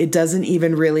not, it doesn't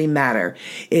even really matter.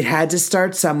 It had to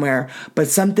start somewhere, but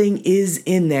something is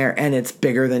in there and it's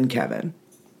bigger than Kevin.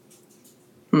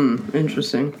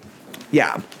 Interesting.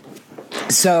 Yeah.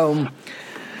 So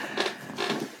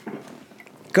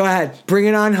go ahead, bring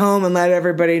it on home and let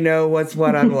everybody know what's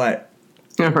what on what.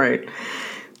 All right.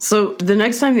 So the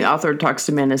next time the author talks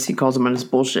to Manus, he calls him on his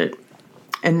bullshit.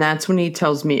 And that's when he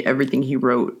tells me everything he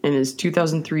wrote in his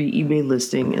 2003 eBay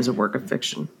listing is a work of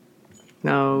fiction.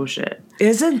 No shit.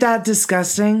 Isn't that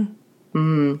disgusting?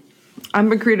 I'm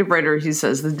a creative writer, he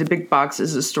says. The Dybbuk box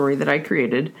is a story that I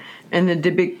created, and the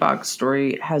Dybbuk box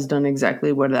story has done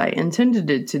exactly what I intended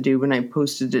it to do when I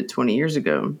posted it 20 years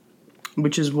ago.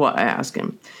 Which is what I ask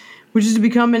him, which is to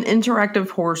become an interactive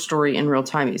horror story in real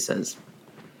time, he says.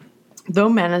 Though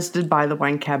Manus did buy the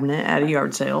wine cabinet at a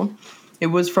yard sale, it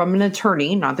was from an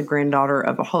attorney, not the granddaughter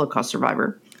of a Holocaust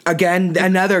survivor. Again,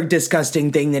 another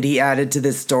disgusting thing that he added to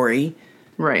this story.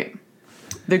 Right.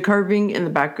 The carving in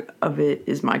the back of it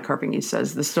is my carving, he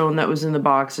says. The stone that was in the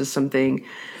box is something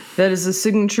that is a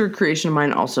signature creation of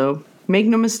mine also. Make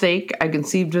no mistake, I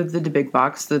conceived of the Dybbuk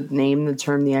box, the name, the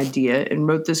term, the idea, and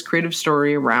wrote this creative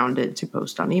story around it to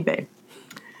post on eBay.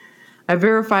 I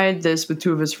verified this with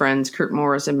two of his friends, Kurt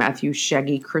Morris and Matthew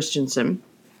Shaggy Christensen,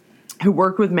 who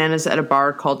worked with Maness at a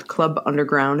bar called Club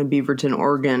Underground in Beaverton,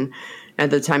 Oregon, at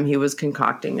the time he was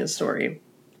concocting his story.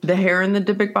 The hair in the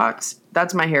Dybbuk box,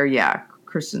 that's my hair, yeah,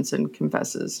 Christensen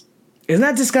confesses. Isn't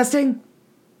that disgusting?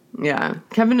 Yeah.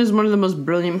 Kevin is one of the most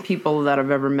brilliant people that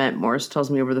I've ever met, Morris tells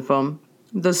me over the phone.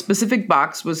 The specific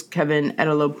box was Kevin at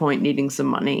a low point needing some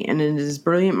money, and in his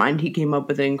brilliant mind, he came up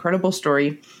with an incredible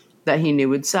story that he knew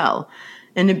would sell,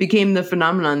 and it became the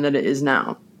phenomenon that it is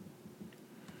now.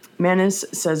 Maness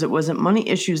says it wasn't money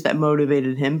issues that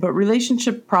motivated him, but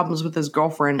relationship problems with his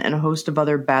girlfriend and a host of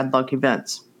other bad luck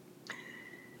events.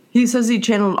 He says he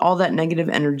channeled all that negative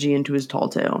energy into his tall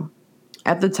tale.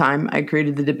 At the time I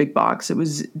created the Dybbuk box, it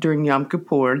was during Yom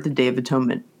Kippur, the Day of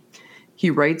Atonement. He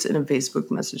writes in a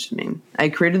Facebook message to me, I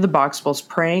created the box whilst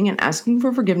praying and asking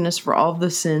for forgiveness for all of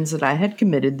the sins that I had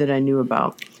committed that I knew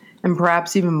about, and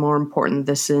perhaps even more important,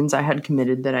 the sins I had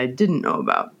committed that I didn't know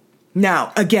about.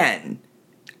 Now, again,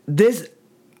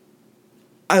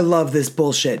 I love this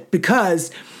bullshit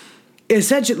because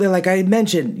essentially, like I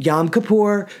mentioned, Yom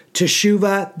Kippur,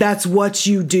 Teshuvah, that's what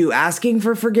you do. Asking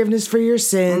for forgiveness for your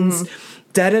sins.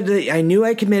 I knew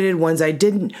I committed ones I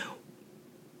didn't.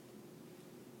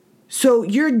 So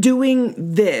you're doing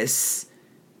this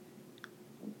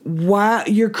while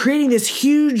you're creating this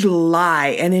huge lie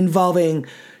and involving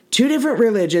two different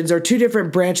religions or two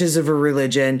different branches of a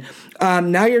religion.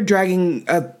 Now you're dragging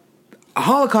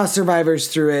Holocaust survivors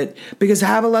through it because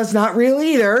Havilah's not real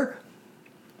either.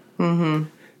 Mm-hmm.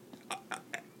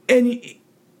 And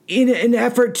in an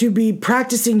effort to be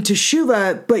practicing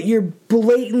Teshuvah, but you're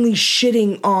blatantly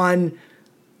shitting on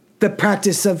the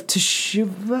practice of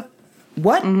Teshuvah.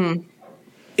 What? Mm-hmm.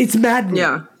 It's maddening.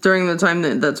 Yeah, during the time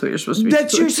that's what you're supposed to be.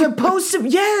 That you're supposed to.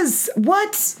 Yes.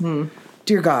 What?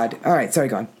 Dear God. All right. Sorry,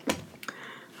 go on.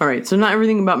 All right. So not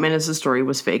everything about Maness' story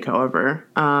was fake, however.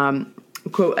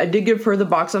 Quote, I did give her the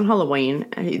box on Halloween,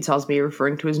 he tells me,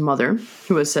 referring to his mother,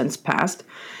 who has since passed,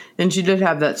 and she did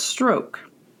have that stroke.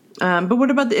 But what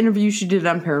about the interview she did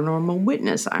on Paranormal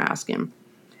Witness, I ask him.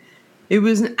 It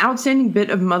was an outstanding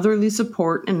bit of motherly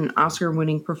support and an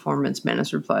Oscar-winning performance,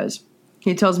 Maness replies.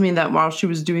 He tells me that while she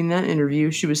was doing that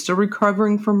interview, she was still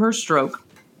recovering from her stroke,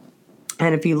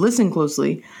 and if you listen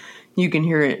closely, you can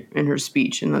hear it in her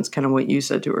speech, and that's kind of what you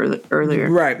said to her earlier.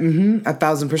 Right,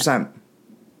 1,000%.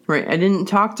 Right, I didn't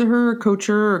talk to her, or coach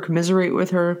her, or commiserate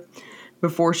with her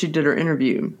before she did her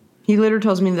interview. He later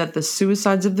tells me that the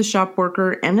suicides of the shop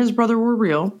worker and his brother were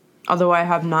real, although I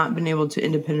have not been able to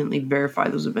independently verify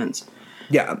those events.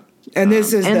 Yeah, and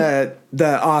this is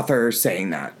the author saying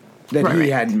that right, he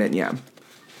hadn't been, yeah.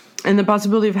 And the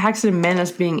possibility of Haxton and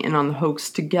Maness being in on the hoax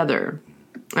together.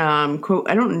 Quote,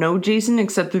 I don't know Jason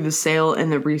except through the sale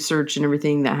and the research and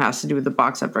everything that has to do with the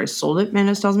box after I sold it,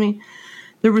 Maness tells me.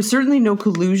 There was certainly no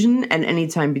collusion at any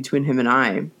time between him and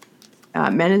I.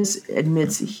 Maness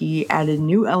admits he added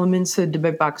new elements to the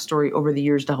Dybbuk box story over the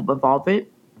years to help evolve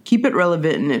it, keep it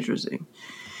relevant and interesting.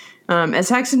 As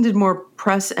Haxton did more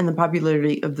press and the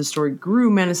popularity of the story grew,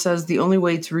 Maness says the only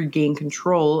way to regain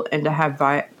control and to have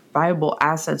viable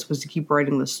assets was to keep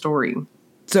writing the story.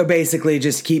 So basically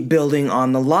just keep building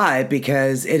on the lie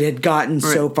because it had gotten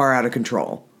so far out of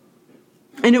control.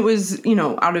 And it was,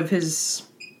 out of his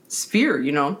sphere,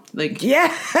 like,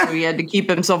 yeah, so he had to keep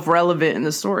himself relevant in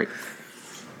the story.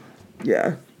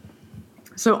 Yeah.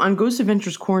 So on Ghost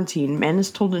Adventures Quarantine,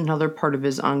 Maness told another part of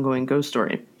his ongoing ghost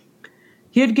story.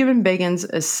 He had given Bagans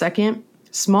a second,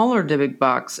 smaller Dybbuk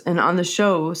box, and on the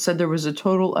show said there was a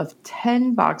total of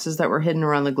 10 boxes that were hidden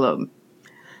around the globe.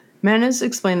 Maness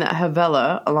explained that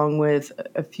Havela, along with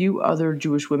a few other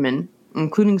Jewish women,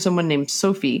 including someone named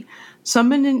Sophie,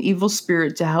 summoned an evil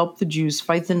spirit to help the Jews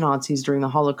fight the Nazis during the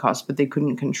Holocaust, but they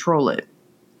couldn't control it.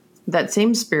 That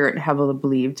same spirit, Havela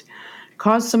believed,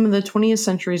 caused some of the 20th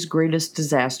century's greatest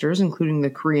disasters, including the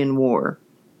Korean War.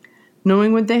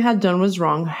 Knowing what they had done was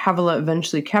wrong, Havela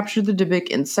eventually captured the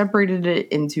Dybbuk and separated it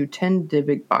into 10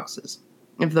 Dybbuk boxes.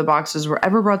 If the boxes were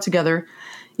ever brought together,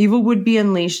 evil would be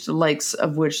unleashed, the likes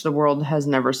of which the world has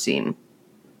never seen.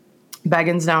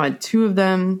 Baggins now had 2 of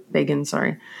them.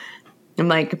 I'm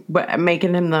like,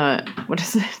 making him what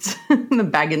is it? The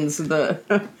Baggins,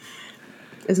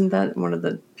 isn't that one of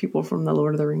the people from the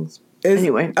Lord of the Rings?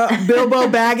 Anyway. Bilbo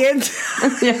Baggins?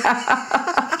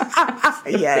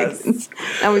 Yes. Baggins.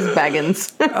 That was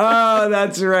Baggins. Oh,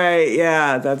 that's right.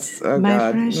 Yeah, that's, oh my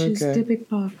God. precious Dybbuk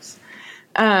box.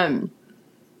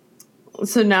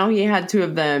 So now he had 2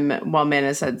 of them while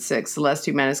Maness had 6. The last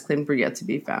 2 Maness claimed were yet to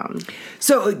be found.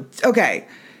 So, okay.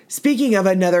 Speaking of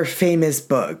another famous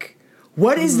book,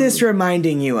 what is this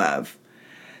reminding you of?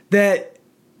 That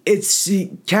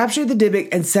He captured the Dybbuk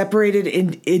and separated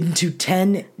into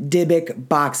 10 Dybbuk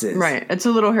boxes. Right. It's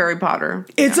a little Harry Potter.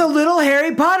 It's a little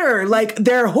Harry Potter. Like,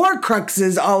 there are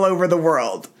Horcruxes all over the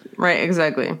world. Right,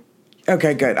 exactly.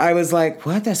 Okay, good. I was like,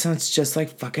 what? That sounds just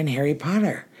like fucking Harry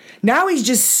Potter. Now he's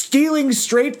just stealing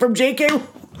straight from J.K.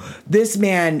 This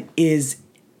man is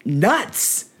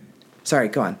nuts. Sorry,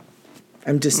 go on.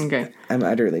 I'm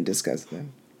utterly disgusted.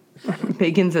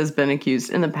 Bagans has been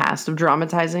accused in the past of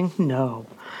dramatizing. No.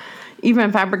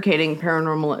 Even fabricating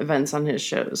paranormal events on his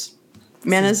shows.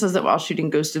 Manna says that while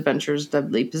shooting Ghost Adventures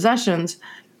Deadly Possessions,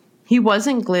 he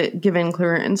wasn't given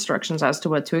clear instructions as to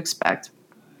what to expect.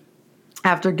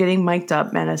 After getting mic'd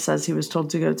up, Manna says he was told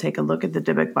to go take a look at the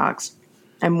Dybbuk box.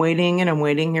 I'm waiting,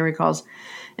 he recalls.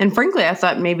 And frankly, I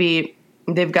thought maybe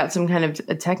they've got some kind of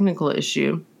a technical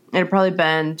issue. It had probably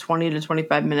been 20 to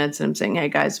 25 minutes, and I'm saying, hey,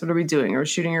 guys, what are we doing? Are we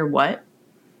shooting or what?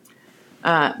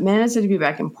 Manna said he'd be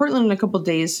back in Portland in a couple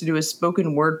days to do a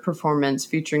spoken word performance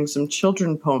featuring some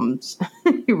children poems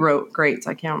he wrote. Great.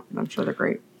 I'm sure they're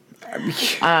great.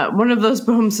 One of those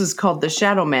poems is called The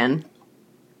Shadow Man.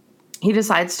 He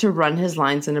decides to run his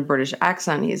lines in a British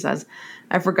accent. He says,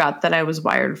 I forgot that I was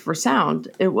wired for sound.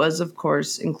 It was, of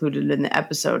course, included in the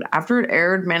episode. After it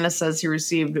aired, Manna says he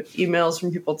received emails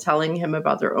from people telling him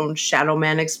about their own Shadow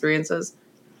Man experiences.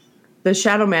 The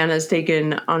Shadow Man has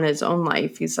taken on its own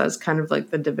life, he says, kind of like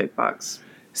the Dybbuk box.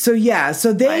 So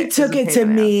they took it to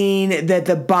mean that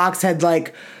the box had,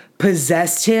 like,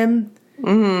 possessed him.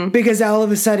 Mm-hmm. Because all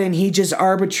of a sudden he just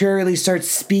arbitrarily starts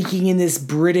speaking in this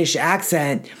British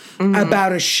accent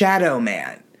about a shadow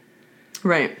man.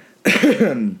 Right.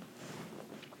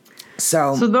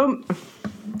 So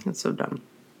that's so dumb.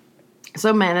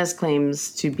 So Manus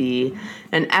claims to be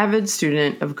an avid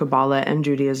student of Kabbalah and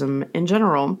Judaism in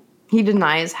general. He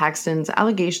denies Haxton's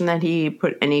allegation that he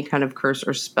put any kind of curse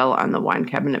or spell on the wine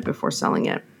cabinet before selling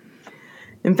it.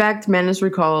 In fact, Manus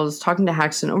recalls talking to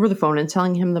Haxton over the phone and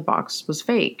telling him the box was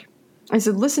fake. I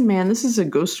said, listen, man, this is a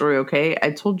ghost story, okay? I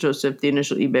told Joseph, the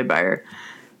initial eBay buyer,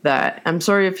 that I'm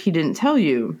sorry if he didn't tell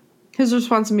you. His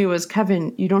response to me was,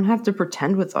 Kevin, you don't have to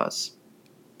pretend with us.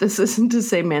 This isn't to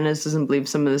say Manus doesn't believe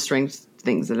some of the strange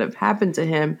things that have happened to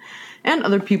him and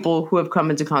other people who have come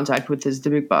into contact with his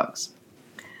Dybbuk box.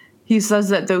 He says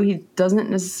that though he doesn't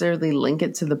necessarily link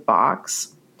it to the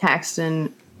box,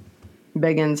 Haxton,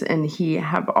 Bagans, and he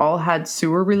have all had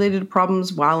sewer-related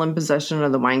problems while in possession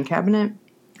of the wine cabinet.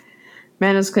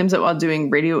 Manus claims that while doing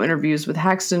radio interviews with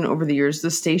Haxton over the years,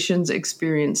 the stations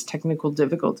experienced technical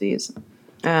difficulties,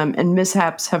 and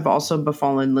mishaps have also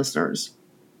befallen listeners.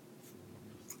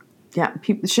 Yeah,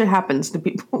 shit happens to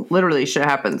people. Literally, shit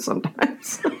happens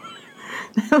sometimes.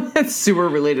 That's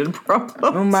sewer-related problems.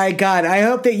 Oh my God, I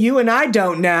hope that you and I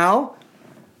don't now.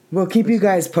 We'll keep you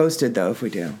guys posted, though, if we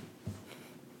do.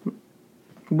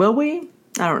 Will we?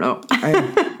 I don't know.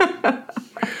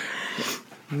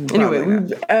 Anyway,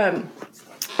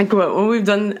 when we've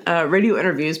done radio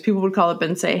interviews, people would call up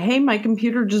and say, hey, my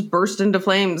computer just burst into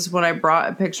flames when I brought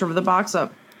a picture of the box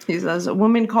up. He says, a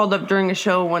woman called up during a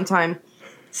show one time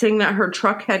saying that her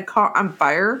truck had caught on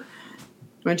fire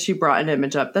when she brought an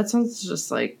image up. That sounds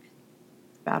just like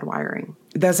bad wiring.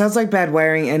 That sounds like bad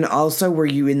wiring. And also, were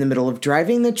you in the middle of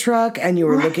driving the truck and you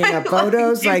were looking at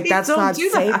photos? Like that's not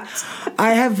safe. That.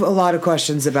 I have a lot of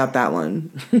questions about that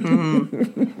one.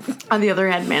 Mm-hmm. On the other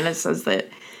hand, Manus says that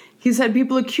he said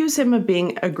people accuse him of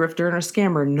being a grifter and a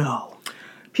scammer. No.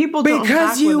 People don't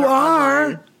because you are.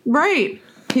 Online. Right.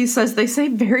 He says they say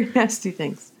very nasty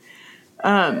things.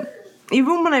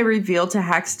 Even when I reveal to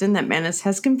Haxton that Manus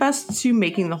has confessed to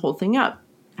making the whole thing up,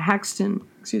 Haxton,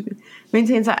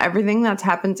 maintains that everything that's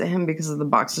happened to him because of the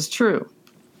box is true.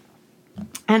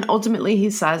 And ultimately, he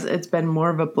says it's been more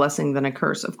of a blessing than a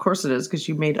curse. Of course it is, because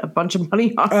you made a bunch of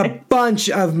money off it. A bunch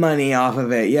of money off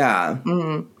of it, yeah.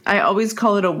 Mm-hmm. I always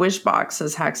call it a wish box,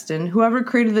 says Haxton. Whoever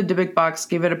created the Dybbuk box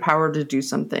gave it a power to do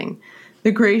something.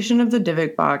 The creation of the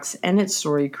Dybbuk box and its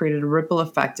story created a ripple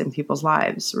effect in people's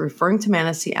lives. Referring to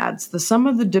Manus, he adds, the sum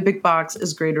of the Dybbuk box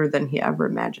is greater than he ever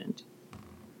imagined.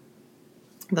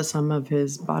 The sum of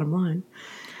his bottom line.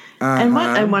 And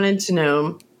what I wanted to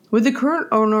know, would the current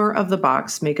owner of the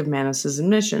box make of Manus's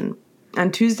admission?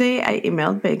 On Tuesday, I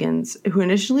emailed Bagans, who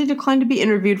initially declined to be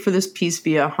interviewed for this piece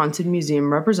via a Haunted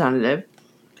Museum representative,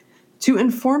 to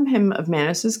inform him of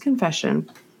Manus's confession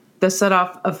that set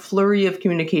off a flurry of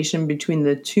communication between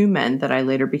the two men that I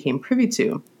later became privy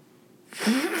to.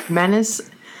 Manus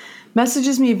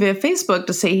messages me via Facebook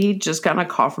to say he'd just gotten a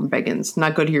call from Bagans.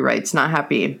 Not good, he writes. Not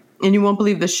happy. And you won't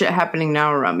believe the shit happening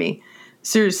now around me.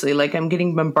 Seriously, like I'm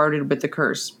getting bombarded with the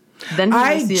curse. Then he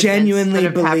I genuinely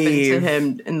happened to believe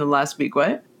him in the last week.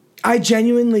 What? I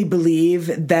genuinely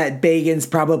believe that Bagans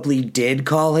probably did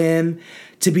call him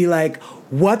to be like,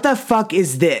 what the fuck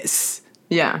is this?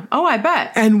 Yeah. Oh, I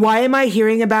bet. And why am I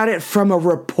hearing about it from a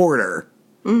reporter?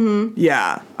 Mm-hmm.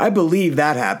 Yeah, I believe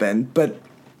that happened, but...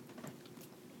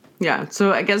 Yeah,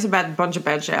 so I guess a bunch of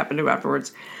bad shit happened to him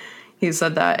afterwards. He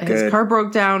said that his car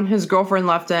broke down, his girlfriend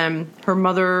left him, her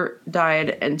mother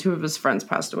died, and 2 of his friends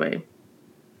passed away.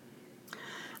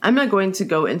 I'm not going to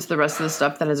go into the rest of the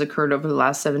stuff that has occurred over the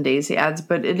last 7 days, he adds,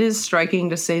 but it is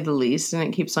striking to say the least, and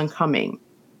it keeps on coming.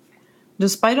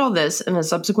 Despite all this, in a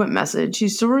subsequent message, he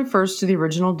still refers to the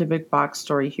original Dybbuk box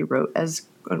story he wrote as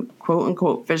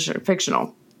quote-unquote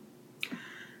fictional.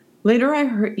 Later,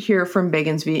 I hear from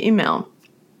Bagans via email.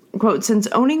 Quote, since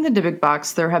owning the Dybbuk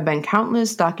box, there have been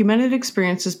countless documented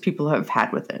experiences people have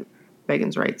had with it,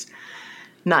 Bagans writes.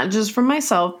 Not just from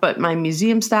myself, but my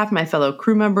museum staff, my fellow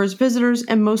crew members, visitors,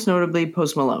 and most notably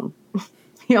Post Malone.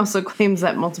 He also claims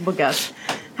that multiple guests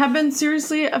have been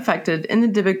seriously affected in the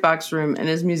Dybbuk box room in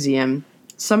his museum,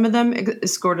 some of them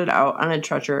escorted out on a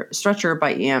stretcher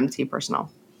by EMT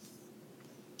personnel.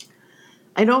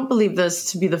 I don't believe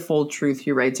this to be the full truth,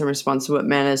 he writes in response to what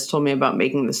Manus told me about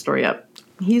making the story up.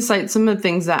 He cites some of the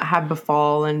things that have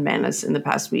befallen Manus in the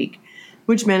past week,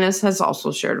 which Manus has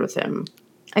also shared with him.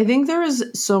 I think there is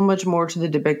so much more to the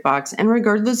Dybbuk box, and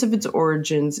regardless of its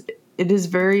origins, it is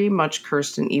very much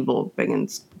cursed and evil,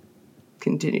 Bagans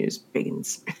continues.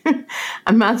 Bagans.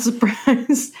 I'm not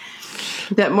surprised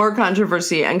that more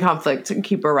controversy and conflict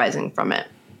keep arising from it.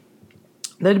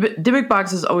 The Dybbuk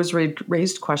box has always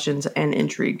raised questions and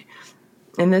intrigue,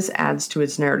 and this adds to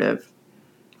its narrative.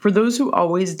 For those who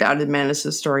always doubted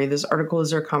Manus' story, this article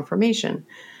is their confirmation.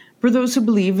 For those who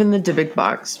believe in the Dybbuk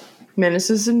box,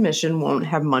 Manus' admission won't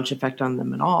have much effect on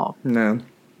them at all. No.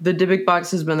 The Dybbuk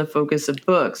box has been the focus of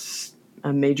books,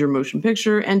 a major motion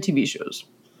picture, and TV shows.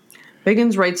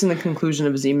 Bagans writes in the conclusion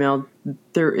of his email,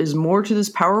 there is more to this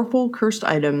powerful, cursed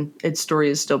item. Its story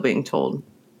is still being told.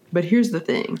 But here's the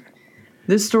thing.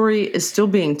 This story is still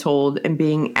being told and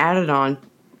being added on,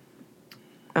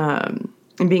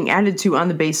 and being added to on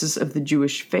the basis of the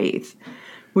Jewish faith,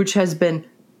 which has been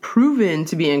proven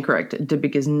to be incorrect.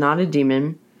 Dybbuk is not a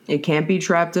demon. It can't be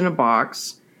trapped in a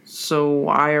box. So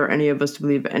why are any of us to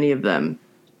believe any of them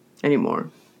anymore?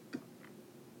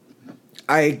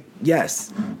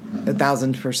 Yes,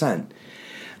 1,000%.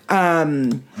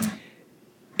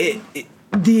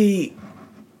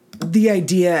 The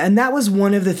idea, and that was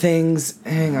one of the things,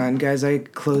 hang on guys, I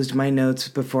closed my notes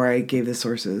before I gave the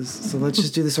sources. So let's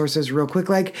just do the sources real quick.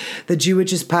 Like the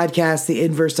Jewishes podcast, the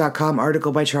Inverse.com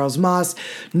article by Charles Moss,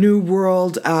 New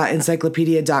World,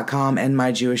 Encyclopedia.com, and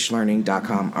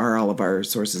MyJewishLearning.com are all of our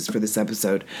sources for this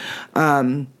episode.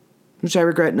 Which I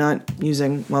regret not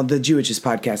using. Well, the Jewishes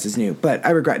podcast is new, but I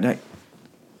regret not.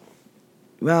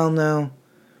 Well, no.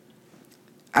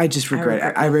 I just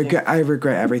regret. I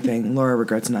regret everything. Laura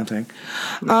regrets nothing.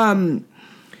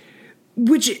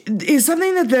 Which is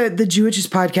something that the Jewishes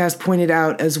podcast pointed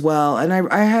out as well, and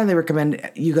I highly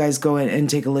recommend you guys go in and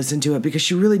take a listen to it because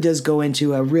she really does go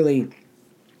into a really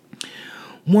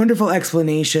wonderful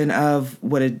explanation of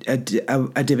what a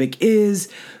Dybbuk is,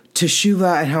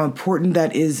 Teshuvah, and how important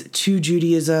that is to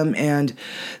Judaism, and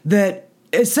that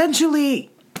essentially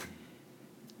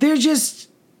they're just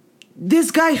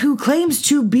this guy who claims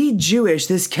to be Jewish,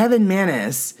 this Kevin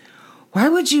Manus. Why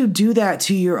would you do that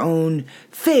to your own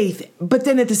faith? But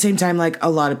then at the same time, like, a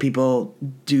lot of people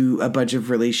do a bunch of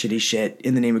really shitty shit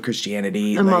in the name of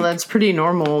Christianity. And well, that's pretty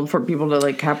normal for people to,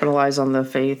 like, capitalize on the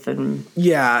faith and...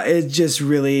 Yeah, it's just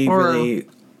really, really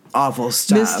awful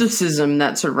stuff. Mysticism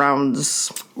that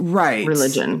surrounds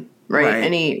religion, right?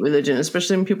 Any religion,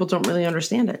 especially when people don't really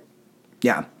understand it.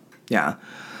 Yeah, yeah.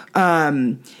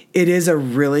 It is a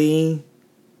really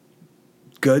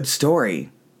good story.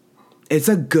 It's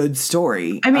a good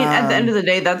story. I mean, at the end of the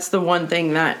day, that's the one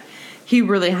thing that he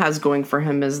really has going for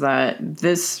him is that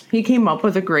he came up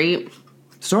with a great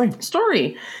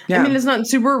story. Yeah. I mean, it's not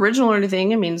super original or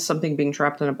anything. I mean, something being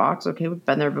trapped in a box. Okay, we've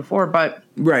been there before, but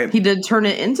he did turn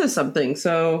it into something.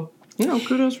 So,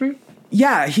 kudos for you.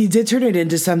 Yeah, he did turn it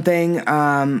into something.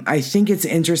 I think it's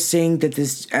interesting that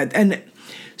this, and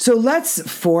so let's,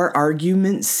 for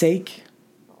argument's sake,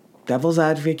 devil's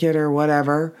advocate or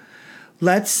whatever,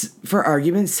 let's, for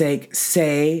argument's sake,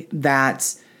 say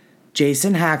that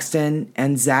Jason Haxton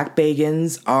and Zach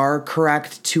Bagans are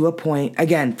correct to a point.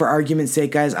 Again, for argument's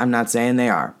sake, guys, I'm not saying they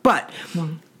are. But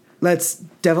let's,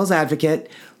 devil's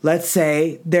advocate, let's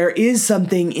say there is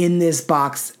something in this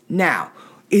box now.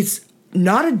 It's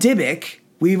not a Dybbuk.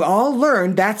 We've all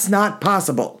learned that's not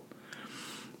possible.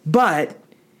 But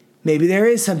maybe there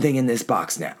is something in this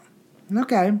box now.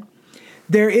 Okay.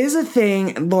 There is a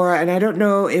thing, Laura, and I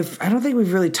don't think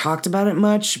we've really talked about it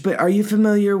much, but are you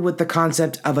familiar with the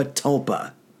concept of a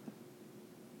tulpa?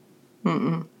 I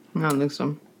don't think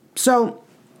so. So,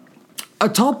 a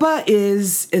tulpa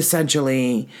is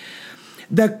essentially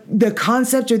the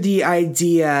concept or the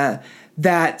idea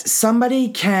that somebody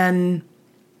can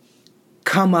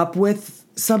come up with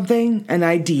something, an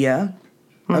idea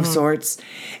of sorts,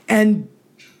 and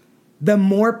the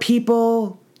more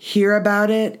people hear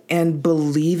about it and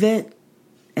believe in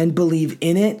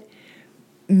it,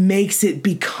 makes it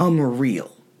become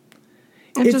real.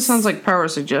 It just sounds like power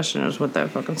suggestion is what that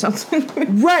fucking sounds like.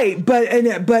 Right, but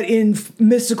in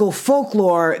mystical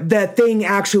folklore, that thing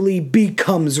actually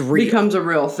becomes real. Becomes a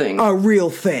real thing. A real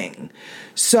thing.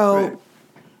 So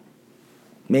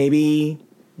maybe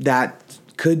that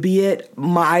could be it.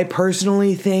 I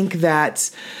personally think that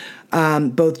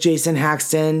both Jason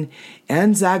Haxton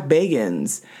and Zach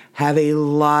Bagans have a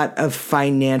lot of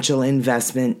financial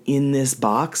investment in this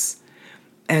box,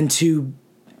 and to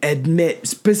admit,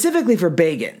 specifically for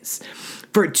Bagans,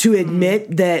 to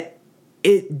admit that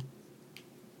it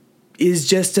is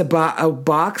just a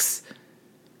box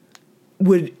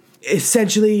would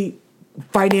essentially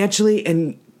financially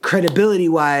and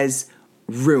credibility-wise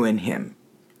ruin him.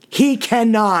 He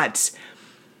cannot.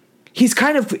 He's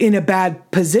kind of in a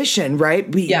bad position, right?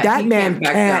 That man can't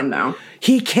back down now.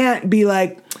 He can't be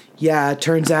like, yeah, it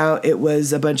turns out it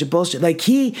was a bunch of bullshit. Like,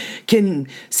 he can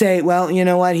say, well, you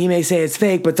know what? He may say it's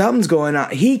fake, but something's going on.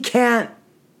 He can't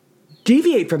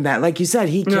deviate from that. Like you said,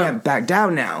 he can't back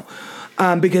down now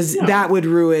because that would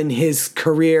ruin his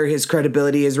career, his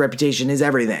credibility, his reputation, his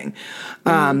everything.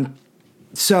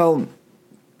 So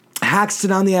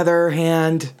Haxton, on the other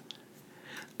hand,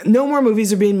 no more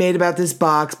movies are being made about this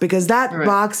box because that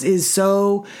box is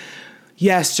so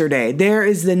yesterday. There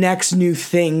is the next new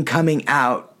thing coming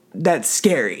out that's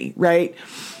scary, right?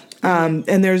 And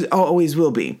there's always will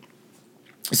be.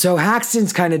 So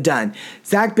Haxton's kind of done.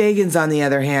 Zach Bagans, on the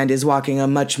other hand, is walking a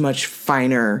much, much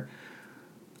finer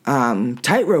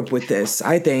tightrope with this,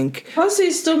 I think. Plus,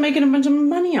 he's still making a bunch of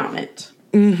money on it.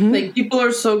 Mm-hmm. Like, people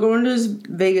are still going to his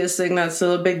Vegas thing. That's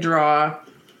still a big draw.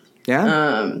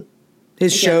 Yeah.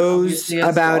 His shows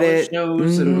about it.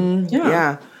 Shows and,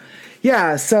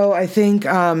 Yeah, so I think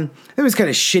it was kind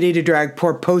of shitty to drag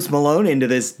poor Post Malone into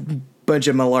this bunch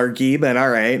of malarkey, but all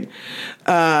right.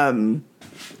 I'm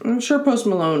sure Post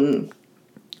Malone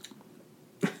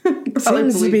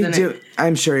probably seems to be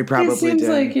I'm sure he probably did. It seems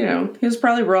like, he was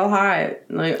probably real high.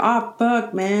 Like, oh,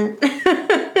 fuck, man.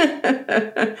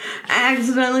 I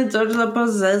accidentally touched the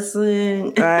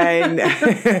possessing. But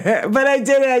I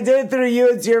did it through you.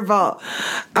 It's your fault.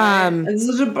 It's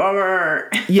such a bummer.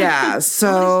 Yeah, so...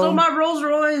 Somebody stole my Rolls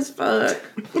Royce, fuck.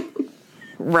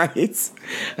 Right.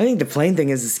 I think the plane thing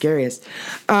is the scariest.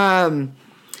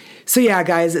 So yeah,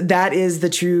 guys, that is the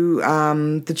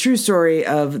true story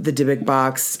of the Dybbuk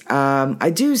box.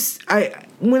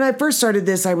 When I first started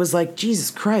this, I was like,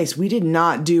 Jesus Christ, we did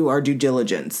not do our due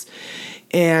diligence.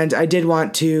 And I did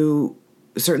want to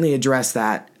certainly address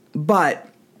that. But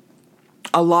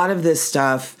a lot of this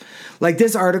stuff, like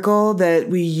this article that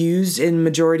we used in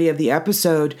majority of the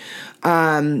episode,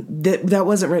 that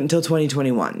wasn't written until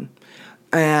 2021.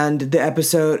 And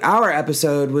our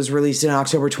episode was released in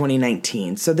October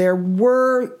 2019. So there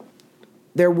were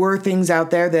things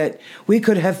out there that we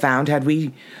could have found had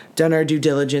we done our due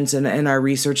diligence and our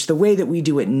research the way that we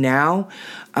do it now,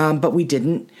 but we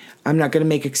didn't. I'm not going to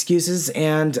make excuses,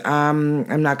 and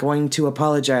I'm not going to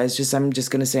apologize. I'm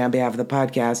just going to say on behalf of the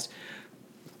podcast,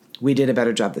 we did a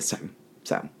better job this time.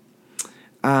 So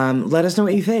let us know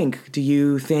what you think. Do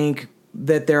you think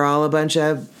that they're all a bunch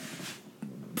of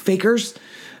fakers?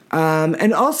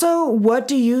 And also, what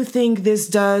do you think this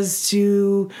does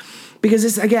to... Because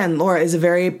this, again, Laura, is a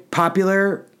very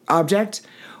popular object.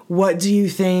 What do you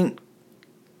think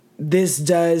this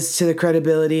does to the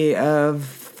credibility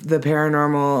of the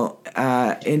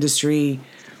paranormal industry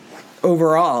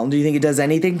overall? Do you think it does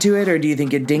anything to it, or do you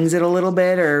think it dings it a little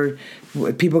bit, or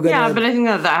people gonna... Yeah, but I think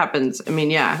that happens. I mean,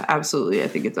 yeah, absolutely. I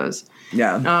think it does.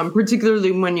 Yeah.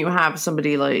 Particularly when you have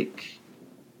somebody like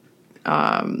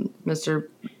Mr.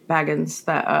 Baggins,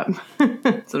 that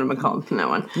that's what I'm gonna call him from that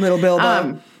one. Little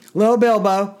Bilbo. Little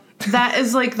Bilbo. That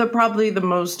is like probably the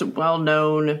most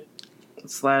well-known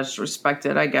 /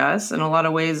 respected, I guess, in a lot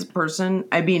of ways, person.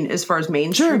 I mean, as far as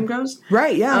mainstream goes.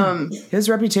 Right, yeah. His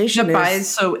reputation that buys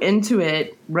so into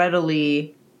it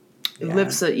readily,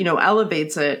 lifts it,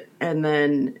 elevates it, and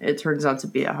then it turns out to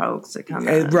be a hoax. It kind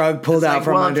of... A rug pulled out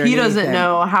from underneath. If he doesn't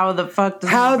know, how the fuck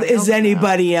does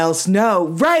anybody else know?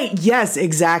 Right, yes,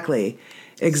 exactly.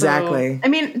 Exactly. So, I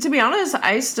mean, to be honest,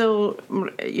 I still,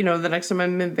 the next time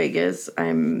I'm in Vegas,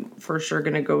 I'm for sure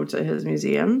going to go to his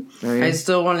museum. Oh, yeah. I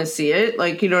still want to see it.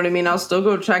 Like, you know what I mean? I'll still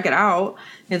go check it out.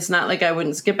 It's not like I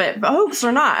wouldn't skip it. But hoax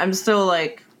or not, I'm still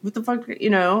like, what the fuck? I kind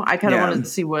of Yeah. want to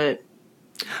see what.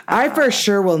 I for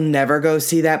sure will never go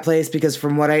see that place because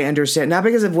from what I understand, not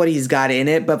because of what he's got in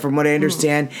it, but from what I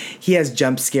understand, he has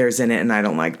jump scares in it, and I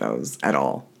don't like those at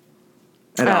all.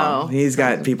 At all. He's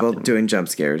got people doing jump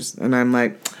scares, and I'm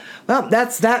like, well,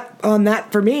 that's that on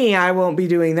that for me. I won't be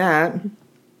doing that.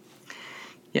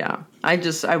 Yeah, I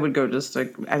would go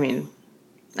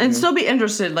and still be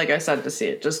interested, like I said, to see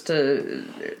it, just to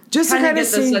kind of get the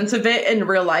sense of it in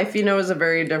real life. Is a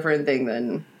very different thing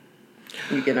than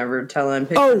you can ever tell in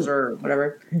pictures or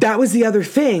whatever. That was the other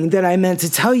thing that I meant to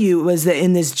tell you was that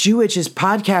in this Jewish's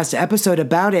podcast episode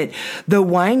about it, the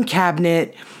wine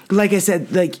cabinet, like I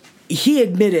said, like he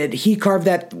admitted he carved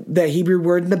that Hebrew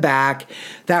word in the back.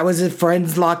 That was a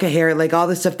friend's lock of hair, like all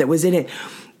the stuff that was in it.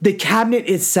 The cabinet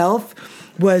itself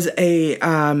was a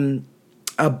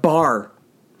bar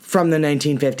from the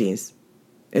 1950s.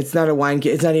 It's not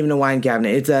it's not even a wine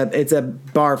cabinet. It's a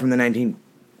bar from the 1950s,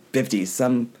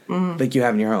 like you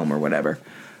have in your home or whatever.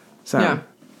 So yeah,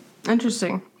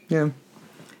 interesting. Yeah.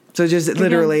 So just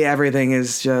literally everything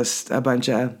is just a bunch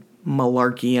of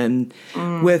malarkey and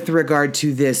with regard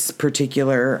to this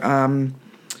particular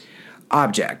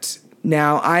object.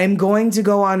 Now, I'm going to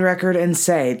go on record and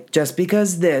say, just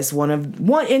because this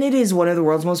and it is one of the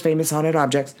world's most famous haunted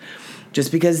objects,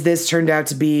 just because this turned out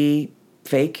to be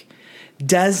fake,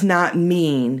 does not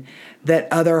mean that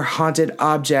other haunted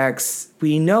objects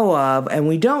we know of and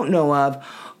we don't know of,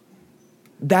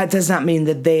 that does not mean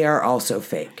that they are also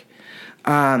fake.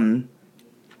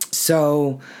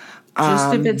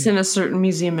 Just if it's in a certain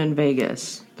museum in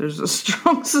Vegas, there's a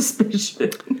strong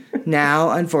suspicion.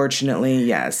 Now, unfortunately,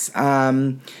 yes.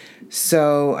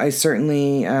 So I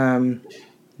certainly, I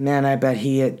bet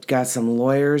he had got some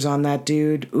lawyers on that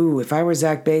dude. Ooh, if I were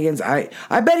Zach Bagans,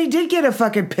 I bet he did get a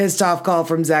fucking pissed off call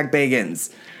from Zach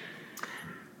Bagans.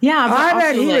 Yeah, but I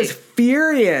bet he was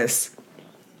furious.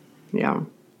 Yeah,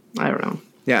 I don't know.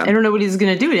 Yeah. I don't know what he's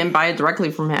going to do. He didn't buy it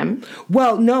directly from him.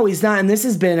 Well, no, he's not. And this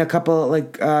has been a couple,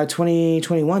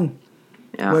 2021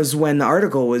 was when the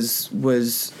article was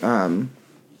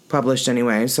published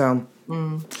anyway. So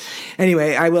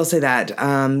anyway, I will say that,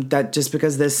 that just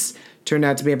because this turned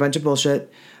out to be a bunch of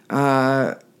bullshit,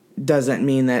 doesn't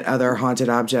mean that other haunted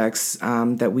objects,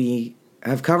 that we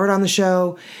have covered on the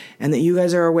show and that you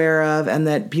guys are aware of and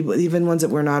that people, even ones that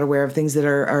we're not aware of, things that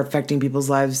are affecting people's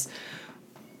lives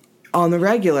on the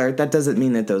regular, that doesn't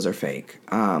mean that those are fake.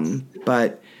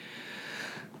 But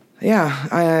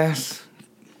yeah,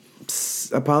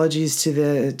 apologies to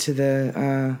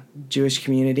the Jewish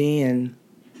community, and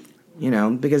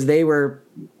because they were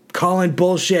calling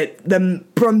bullshit them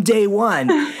from day one,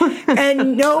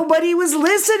 and nobody was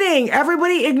listening.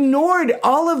 Everybody ignored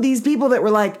all of these people that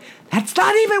were like, "That's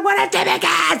not even what a gimmick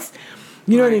is."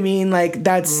 You know what I mean? Like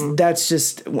that's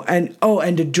just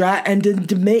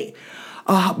to make.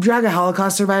 Drag a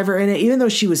Holocaust survivor in it, even though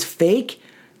she was fake.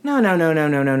 No.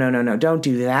 Don't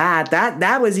do that.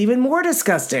 That was even more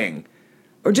disgusting.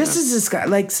 Or just as disgusting.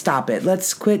 Like, stop it.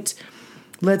 Let's quit.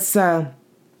 Let's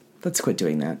quit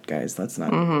doing that, guys. Let's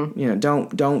not.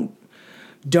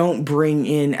 Don't bring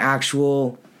in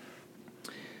actual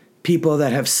people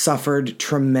that have suffered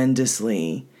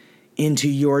tremendously into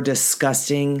your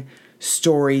disgusting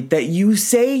story that you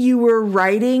say you were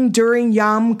writing during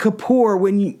Yom Kippur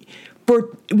when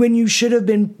you should have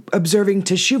been observing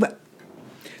Teshuvah.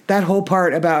 That whole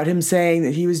part about him saying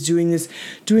that he was doing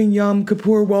Yom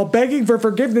Kippur while begging for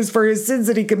forgiveness for his sins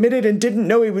that he committed and didn't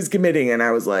know he was committing. And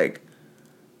I was like,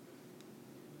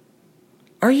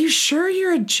 are you sure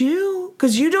you're a Jew?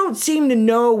 Because you don't seem to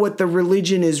know what the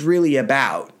religion is really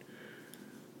about.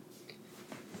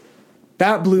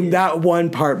 That one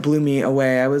part blew me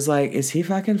away. I was like, is he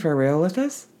fucking for real with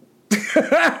this?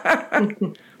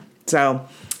 So,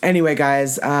 anyway,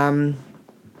 guys,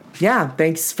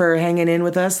 thanks for hanging in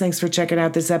with us. Thanks for checking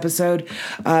out this episode.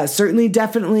 Certainly,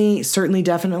 definitely.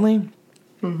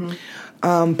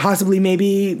 Possibly,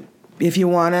 maybe, if you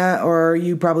wanna, or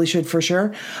you probably should for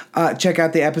sure, check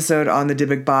out the episode on the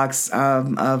Dybbuk box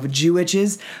of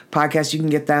Jewish's podcast. You can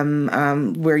get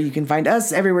them where you can find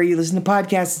us, everywhere you listen to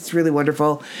podcasts. It's really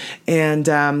wonderful. And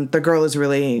the girl is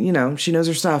really, she knows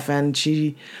her stuff, and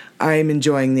I'm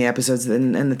enjoying the episodes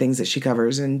and the things that she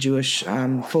covers in Jewish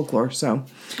folklore. So,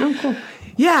 cool.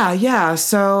 Yeah.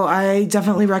 So I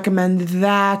definitely recommend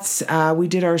that. We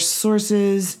did our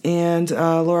sources, and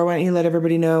Laura, why don't you let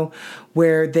everybody know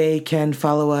where they can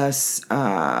follow us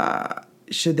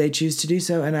should they choose to do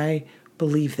so, and I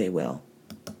believe they will.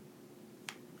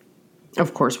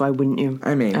 Of course, why wouldn't you?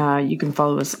 I mean, you can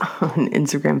follow us on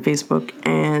Instagram, Facebook,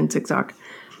 and TikTok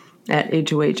at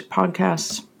HOH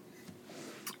Podcast.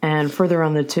 And further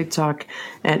on the TikTok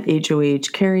at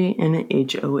HOH Carrie and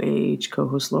HOH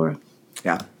co-host Laura.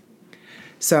 Yeah.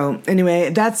 So anyway,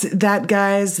 that's that,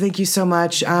 guys. Thank you so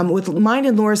much. With mine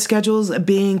and Laura's schedules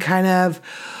being kind of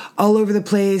all over the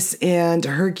place and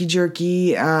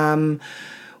herky-jerky,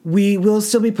 we will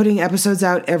still be putting episodes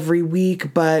out every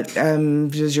week, but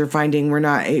as you're finding, we're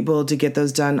not able to get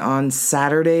those done on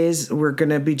Saturdays. We're going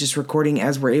to be just recording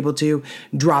as we're able to,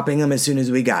 dropping them as soon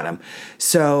as we got them.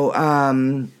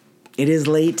 So it is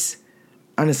late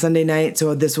on a Sunday night,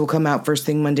 so this will come out first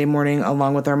thing Monday morning,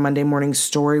 along with our Monday morning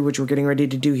story, which we're getting ready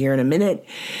to do here in a minute.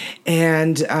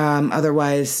 And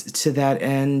otherwise, to that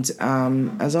end,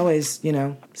 as always,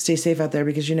 stay safe out there,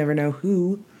 because you never know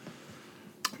who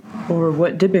or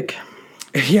what Dybbuk.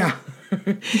 Yeah.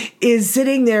 is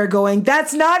sitting there going,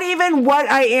 that's not even what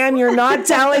I am. You're not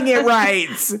telling it right.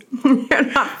 You're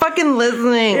not fucking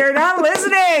listening. You're not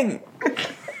listening.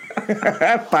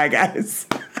 Bye, guys.